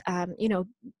adults,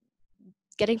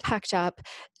 getting packed up,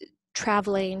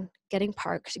 traveling, getting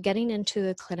parked, getting into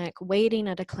the clinic, waiting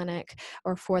at a clinic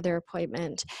or for their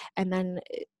appointment, and then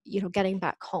getting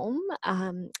back home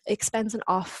expends an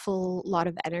awful lot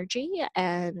of energy,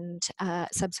 and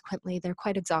subsequently they're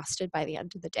quite exhausted by the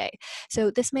end of the day.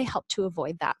 So this may help to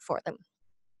avoid that for them.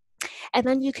 And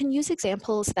then you can use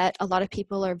examples that a lot of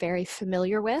people are very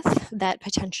familiar with, that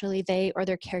potentially they or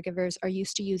their caregivers are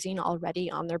used to using already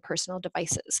on their personal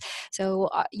devices. So,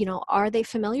 are they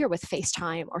familiar with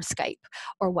FaceTime or Skype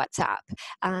or WhatsApp?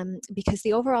 Because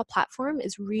the overall platform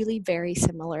is really very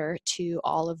similar to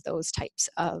all of those types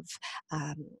of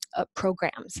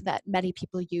programs that many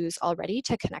people use already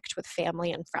to connect with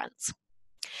family and friends.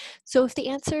 So if the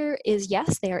answer is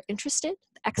yes, they are interested,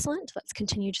 excellent, let's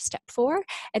continue to step 4.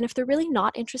 And if they're really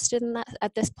not interested in that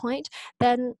at this point,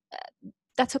 then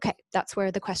that's okay. That's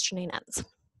where the questioning ends.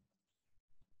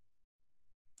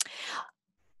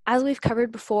 As we've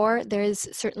covered before,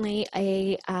 there's certainly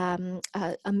a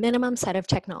minimum set of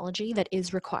technology that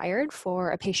is required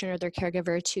for a patient or their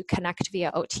caregiver to connect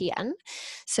via OTN.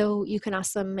 So you can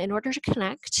ask them, in order to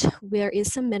connect, there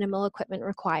is some minimal equipment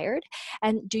required.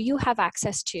 And do you have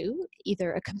access to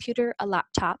either a computer, a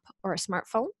laptop, or a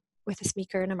smartphone with a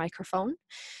speaker and a microphone?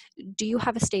 Do you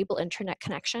have a stable internet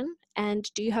connection? And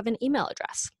do you have an email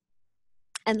address?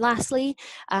 And lastly,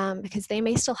 because they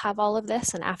may still have all of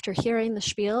this, and after hearing the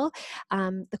spiel,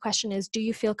 the question is, do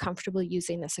you feel comfortable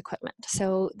using this equipment?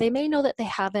 So they may know that they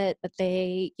have it, but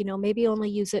they, maybe only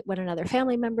use it when another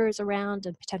family member is around,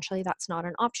 and potentially that's not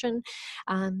an option.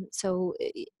 So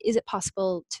is it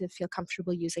possible to feel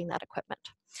comfortable using that equipment?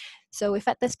 So if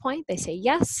at this point they say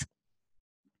yes,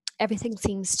 everything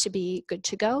seems to be good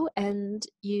to go, and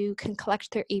you can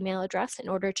collect their email address in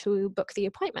order to book the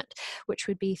appointment, which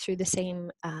would be through the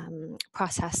same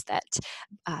process that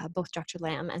both Dr.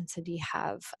 Lamb and Cindy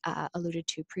have alluded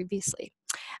to previously.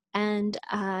 And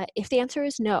if the answer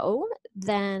is no,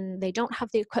 then they don't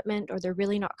have the equipment or they're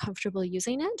really not comfortable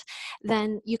using it,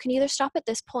 then you can either stop at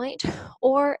this point,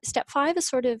 or step 5 is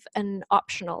sort of an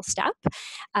optional step.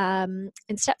 And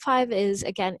step 5 is,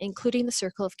 again, including the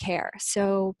circle of care.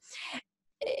 So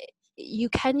you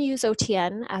can use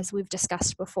OTN, as we've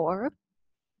discussed before,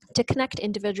 to connect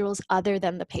individuals other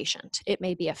than the patient. It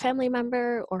may be a family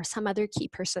member or some other key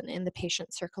person in the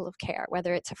patient's circle of care,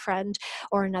 whether it's a friend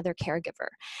or another caregiver.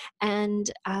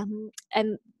 And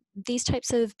these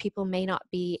types of people may not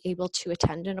be able to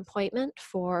attend an appointment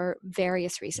for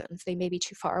various reasons. They may be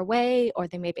too far away, or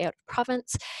they may be out of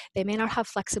province. They may not have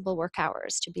flexible work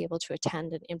hours to be able to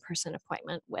attend an in-person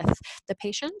appointment with the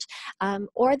patient,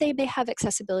 or they may have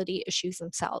accessibility issues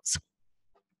themselves.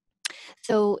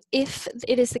 So if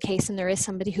it is the case and there is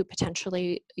somebody who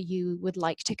potentially you would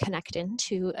like to connect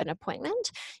into an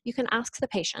appointment, you can ask the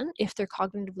patient if they're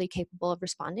cognitively capable of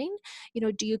responding,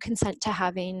 do you consent to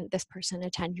having this person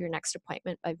attend your next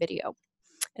appointment by video?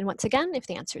 And once again, if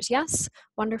the answer is yes,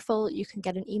 wonderful, you can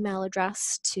get an email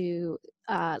address to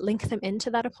link them into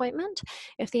that appointment.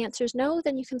 If the answer is no,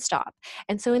 then you can stop.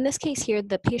 And so in this case here,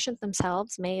 the patient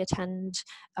themselves may attend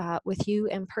with you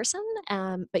in person,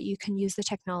 but you can use the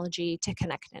technology to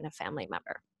connect in a family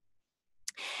member.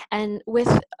 And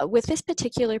with this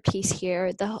particular piece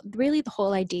here, really the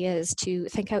whole idea is to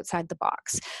think outside the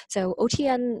box. So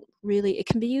OTN really, it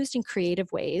can be used in creative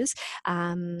ways.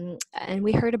 And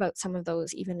we heard about some of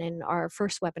those even in our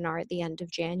first webinar at the end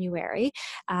of January.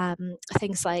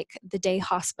 Things like the day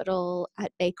hospital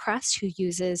at Baycrest, who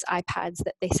uses iPads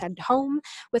that they send home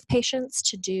with patients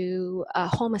to do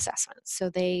home assessments. So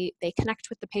they connect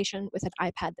with the patient with an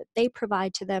iPad that they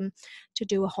provide to them to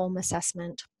do a home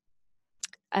assessment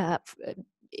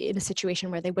in a situation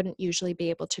where they wouldn't usually be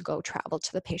able to go travel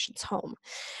to the patient's home.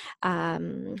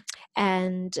 And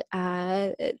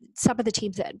some of the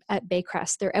teams at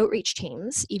Baycrest, they're outreach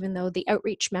teams, even though the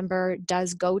outreach member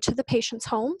does go to the patient's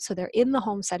home, so they're in the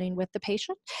home setting with the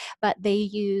patient, but they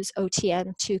use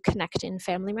OTN to connect in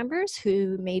family members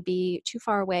who may be too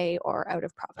far away or out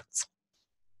of province.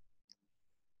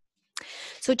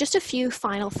 So just a few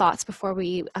final thoughts before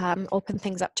we open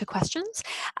things up to questions.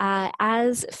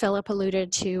 As Philip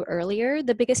alluded to earlier,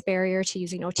 the biggest barrier to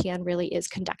using OTN really is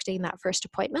conducting that first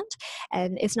appointment,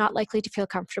 and it's not likely to feel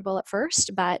comfortable at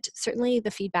first, but certainly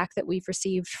the feedback that we've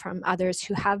received from others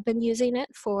who have been using it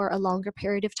for a longer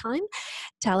period of time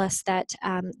tell us that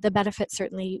the benefits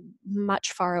certainly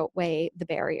much far outweigh the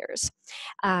barriers.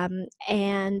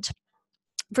 And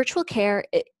virtual care,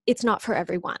 it's not for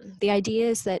everyone. The idea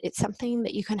is that it's something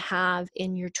that you can have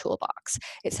in your toolbox.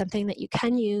 It's something that you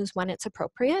can use when it's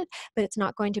appropriate, but it's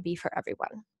not going to be for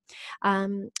everyone.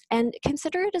 And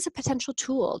consider it as a potential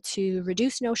tool to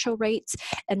reduce no-show rates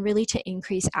and really to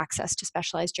increase access to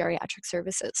specialized geriatric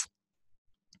services.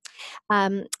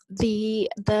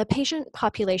 The patient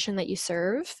population that you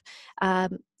serve,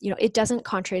 it doesn't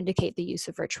contraindicate the use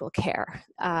of virtual care,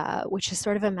 which is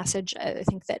sort of a message I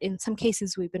think that in some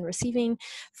cases we've been receiving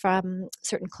from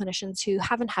certain clinicians who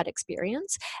haven't had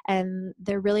experience, and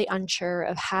they're really unsure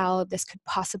of how this could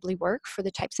possibly work for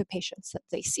the types of patients that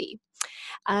they see.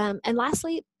 And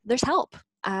lastly, there's help.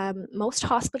 Most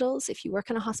hospitals, if you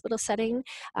work in a hospital setting,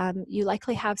 you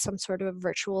likely have some sort of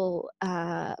virtual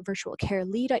care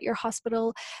lead at your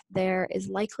hospital. There is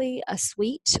likely a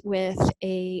suite with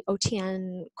a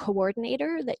OTN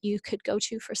coordinator that you could go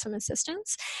to for some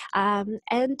assistance.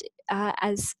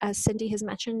 As Cindy has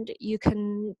mentioned, you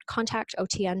can contact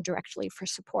OTN directly for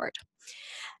support.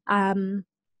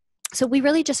 So we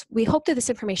hope that this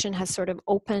information has sort of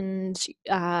opened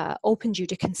you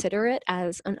to consider it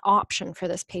as an option for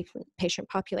this patient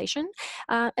population,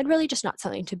 and really just not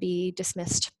something to be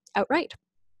dismissed outright.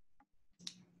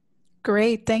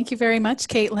 Great. Thank you very much,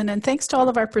 Caitlin. And thanks to all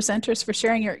of our presenters for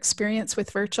sharing your experience with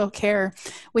virtual care.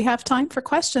 We have time for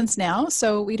questions now,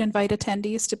 so we'd invite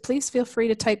attendees to please feel free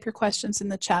to type your questions in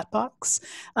the chat box.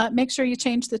 Make sure you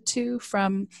change the to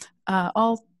from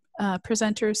all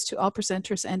presenters to all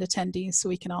presenters and attendees so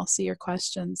we can all see your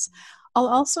questions. I'll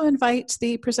also invite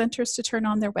the presenters to turn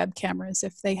on their web cameras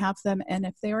if they have them and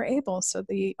if they are able, so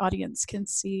the audience can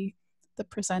see the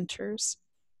presenters.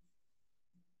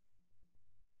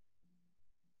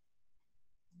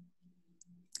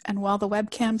 And while the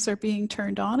webcams are being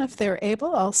turned on, if they're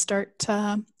able, I'll start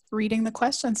reading the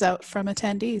questions out from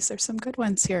attendees. There's some good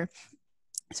ones here.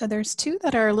 So there's two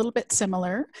that are a little bit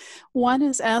similar. One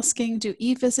is asking, do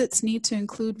eVisits need to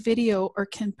include video, or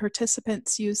can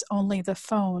participants use only the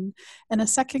phone? And a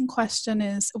second question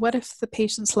is, what if the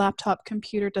patient's laptop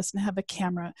computer doesn't have a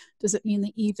camera? Does it mean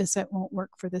the eVisit won't work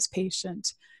for this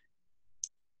patient?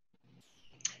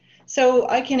 So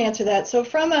I can answer that. So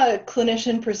from a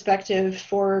clinician perspective,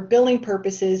 for billing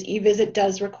purposes, eVisit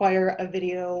does require a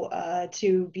video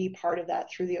to be part of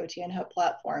that through the OTN Hub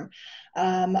platform.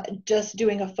 Just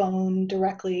doing a phone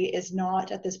directly is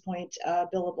not at this point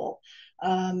billable.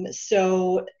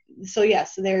 So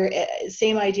yes,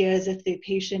 same idea as if the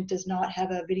patient does not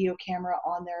have a video camera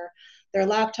on their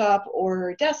laptop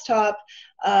or desktop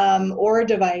or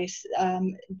device,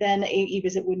 then a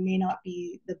eVisit may not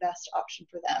be the best option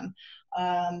for them.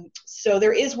 So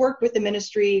there is work with the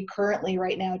ministry currently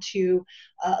right now to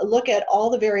look at all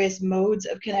the various modes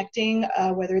of connecting,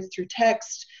 whether it's through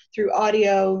text, through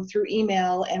audio, through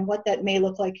email, and what that may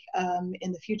look like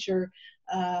in the future,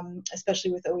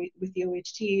 especially with the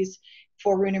OHTs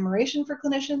for remuneration for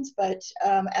clinicians. But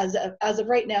as of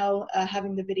right now,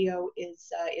 having the video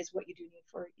is what you do need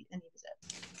for an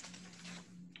eVisit.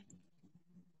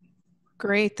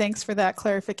 Great, thanks for that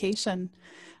clarification.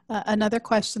 Another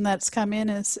question that's come in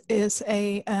is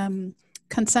a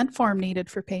consent form needed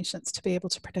for patients to be able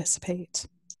to participate?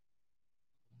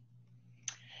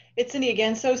 It's Cindy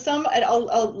again. So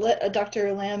I'll let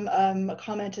Dr. Lam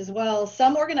comment as well.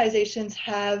 Some organizations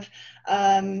have,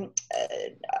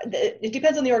 it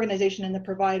depends on the organization and the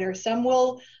provider. Some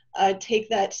will take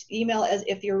that email as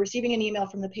if you're receiving an email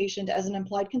from the patient as an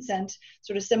implied consent,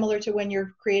 sort of similar to when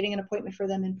you're creating an appointment for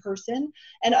them in person.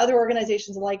 And other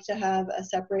organizations like to have a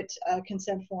separate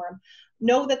consent form.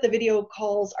 Know that the video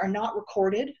calls are not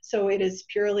recorded, so it is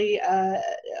purely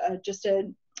just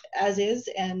as is,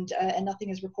 and nothing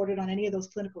is recorded on any of those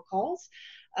clinical calls,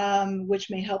 which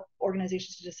may help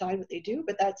organizations to decide what they do.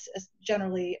 But that's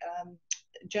generally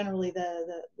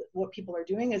what people are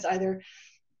doing is either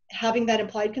having that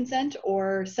implied consent,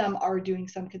 or some are doing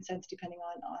some consents depending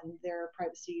on their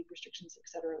privacy restrictions, et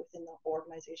cetera, within the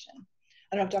organization.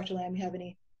 I don't know if Dr. Lam, you have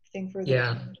anything further?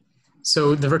 Yeah.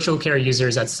 So the virtual care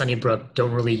users at Sunnybrook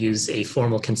don't really use a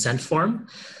formal consent form.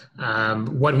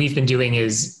 What we've been doing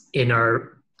is in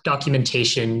our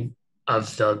documentation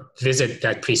of the visit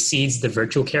that precedes the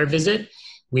virtual care visit,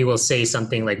 we will say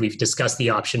something like, we've discussed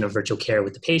the option of virtual care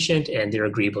with the patient and they're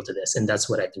agreeable to this. And that's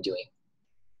what I've been doing.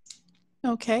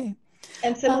 Okay.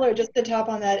 And similar, just to top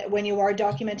on that, when you are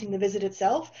documenting the visit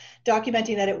itself,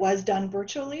 documenting that it was done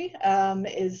virtually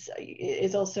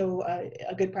is also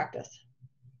a good practice.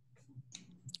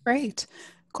 Great.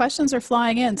 Questions are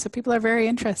flying in, so people are very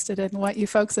interested in what you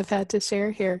folks have had to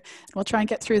share here. And we'll try and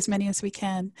get through as many as we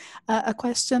can. A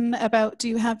question about, do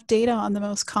you have data on the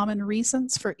most common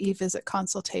reasons for eVisit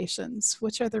consultations?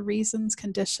 Which are the reasons,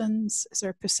 conditions? Is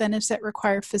there a percentage that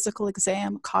require physical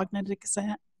exam, cognitive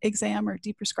exam, or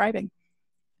deprescribing?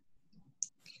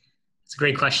 It's a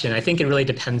great question. I think it really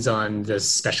depends on the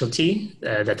specialty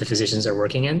that the physicians are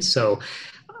working in. So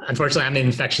unfortunately, I'm an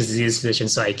infectious disease physician,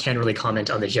 so I can't really comment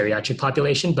on the geriatric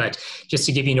population, but just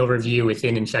to give you an overview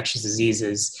within infectious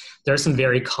diseases, there are some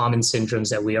very common syndromes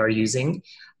that we are using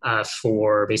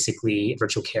for basically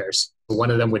virtual care. So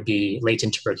one of them would be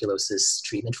latent tuberculosis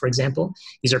treatment, for example.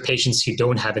 These are patients who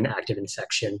don't have an active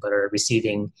infection, but are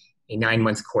receiving a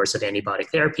 9-month course of antibiotic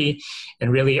therapy.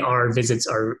 And really our visits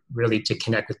are really to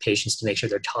connect with patients to make sure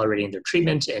they're tolerating their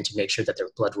treatment and to make sure that their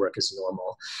blood work is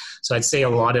normal. So I'd say a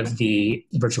lot of the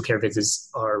virtual care visits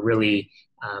are really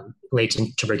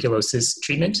latent tuberculosis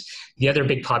treatment. The other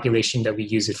big population that we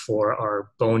use it for are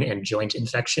bone and joint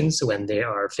infections when they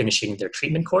are finishing their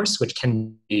treatment course, which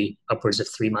can be upwards of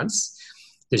 3 months.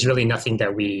 There's really nothing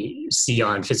that we see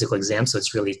on physical exam, so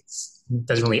it's really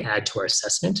doesn't really add to our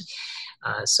assessment.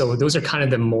 So those are kind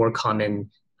of the more common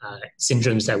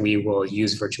syndromes that we will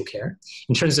use virtual care.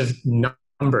 In terms of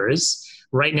numbers,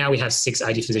 right now we have 6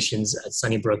 ID physicians at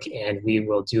Sunnybrook, and we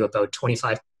will do about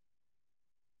 25.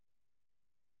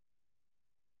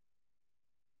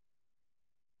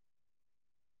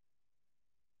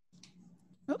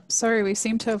 Oh, sorry, we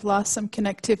seem to have lost some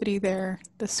connectivity there.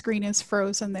 The screen is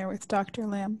frozen there with Dr.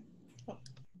 Lam.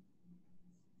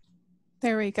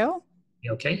 There we go.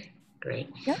 Okay, great.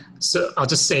 Yep. So I'll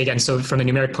just say again, so from a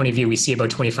numeric point of view, we see about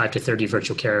 25 to 30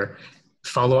 virtual care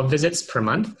follow-up visits per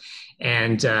month.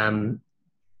 And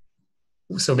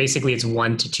so basically it's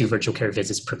 1 to 2 virtual care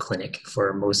visits per clinic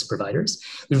for most providers.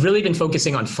 We've really been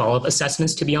focusing on follow-up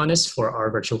assessments, to be honest, for our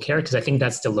virtual care, because I think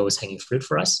that's the lowest hanging fruit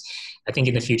for us. I think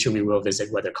in the future, we will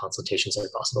visit whether consultations are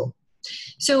possible.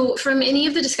 So from any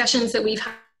of the discussions that we've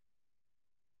had,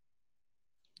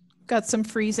 got some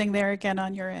freezing there again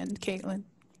on your end, Caitlin.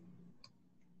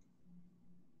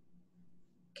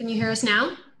 can you hear us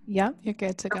now? Yeah, you're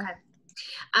good to go. Okay.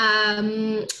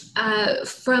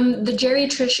 From the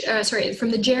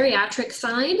geriatric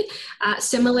side,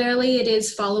 similarly, it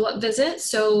is follow-up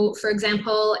visits. So, for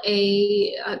example,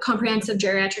 a comprehensive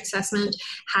geriatric assessment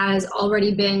has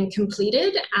already been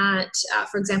completed at,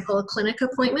 for example, a clinic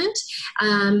appointment,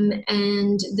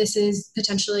 and this is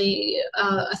potentially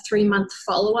a 3-month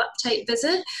follow-up type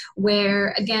visit,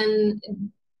 where again,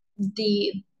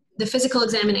 the physical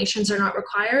examinations are not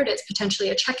required. It's potentially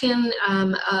a check-in.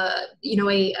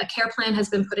 A care plan has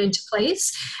been put into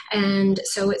place, and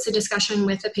so it's a discussion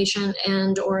with the patient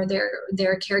and or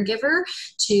their caregiver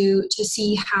to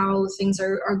see how things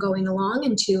are going along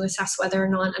and to assess whether or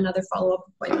not another follow-up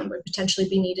appointment would potentially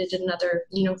be needed in another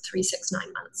 3, 6, 9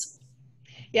 months.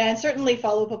 Yeah, and certainly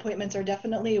follow-up appointments are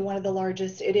definitely one of the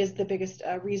largest. It is the biggest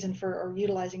reason for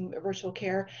utilizing virtual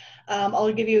care.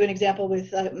 I'll give you an example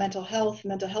with mental health.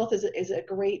 Mental health is a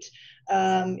great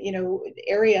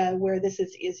area where this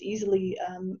is easily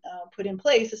put in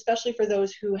place, especially for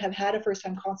those who have had a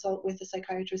first-time consult with a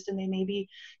psychiatrist and they may be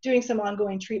doing some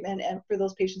ongoing treatment, and for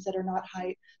those patients that are not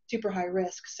super high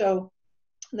risk. So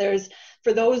there's,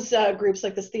 for those groups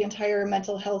like this, the entire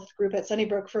mental health group at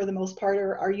Sunnybrook, for the most part,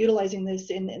 are utilizing this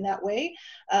in that way,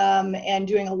 and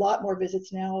doing a lot more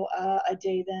visits now a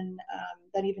day than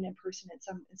even in person in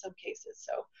some cases.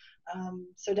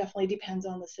 So definitely depends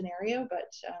on the scenario,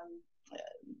 but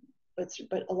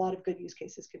a lot of good use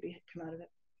cases could come out of it.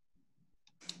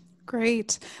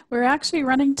 Great. We're actually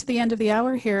running to the end of the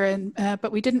hour here,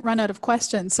 but we didn't run out of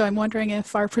questions. So I'm wondering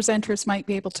if our presenters might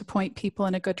be able to point people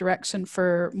in a good direction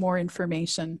for more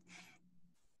information.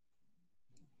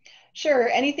 Sure.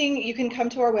 Anything, you can come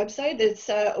to our website. It's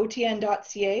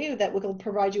otn.ca. That will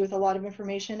provide you with a lot of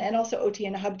information, and also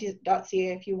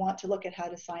otnhub.ca if you want to look at how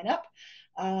to sign up.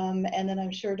 And then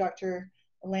I'm sure Dr.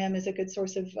 Lam is a good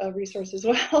source of resource as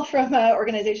well from an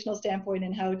organizational standpoint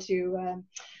and how to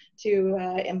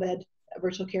embed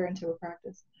virtual care into a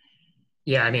practice.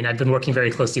 Yeah, I mean, I've been working very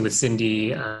closely with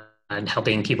Cindy and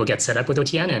helping people get set up with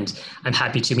OTN, and I'm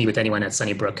happy to meet with anyone at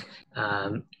Sunnybrook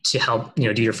to help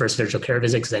do your first virtual care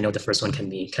visit, because I know the first one can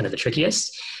be kind of the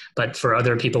trickiest. But for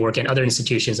other people working in other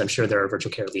institutions, I'm sure there are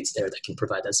virtual care leads there that can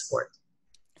provide that support.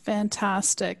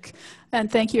 Fantastic.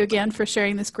 And thank you again for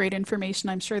sharing this great information.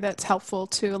 I'm sure that's helpful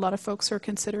to a lot of folks who are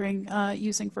considering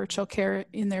using virtual care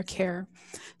in their care.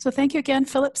 So thank you again,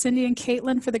 Philip, Cindy, and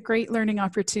Caitlin, for the great learning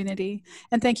opportunity.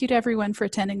 And thank you to everyone for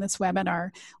attending this webinar.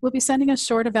 We'll be sending a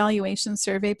short evaluation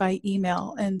survey by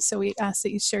email. And so we ask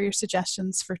that you share your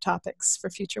suggestions for topics for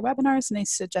future webinars and any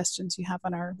suggestions you have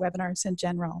on our webinars in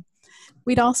general.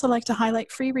 We'd also like to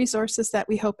highlight free resources that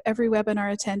we hope every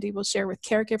webinar attendee will share with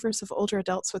caregivers of older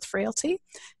adults with frailty.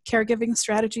 Caregiving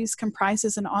Strategies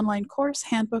comprises an online course,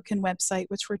 handbook, and website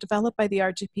which were developed by the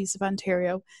RGPs of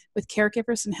Ontario with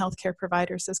caregivers and healthcare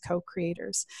providers as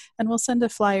co-creators. And we'll send a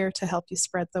flyer to help you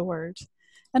spread the word.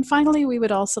 And finally, we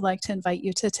would also like to invite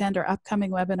you to attend our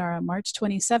upcoming webinar on March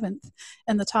 27th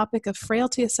and the topic of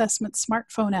Frailty Assessment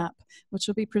Smartphone App, which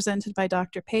will be presented by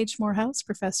Dr. Paige Morehouse,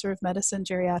 Professor of Medicine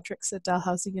Geriatrics at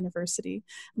Dalhousie University.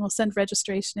 And we'll send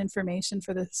registration information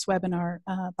for this webinar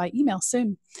by email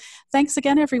soon. Thanks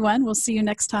again, everyone. We'll see you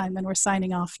next time, and we're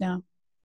signing off now.